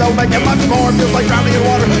deal, but they'll make it much more. Feels like drowning in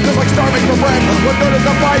water, just like starving for bread. What good is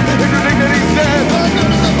a fight if your dignity's dead?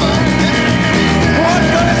 What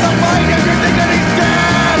good is a fight if your dignity's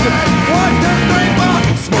dead? 1, 2, 3,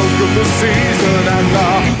 4. Smoke of the season and the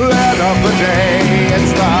lead of the day.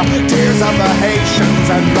 It's the tears of the Haitians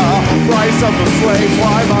and the price of the slaves.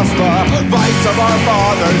 Why must the vice of our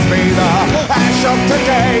fathers be the ash of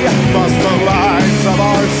today? Must the lives of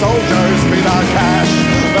our soldiers be the cash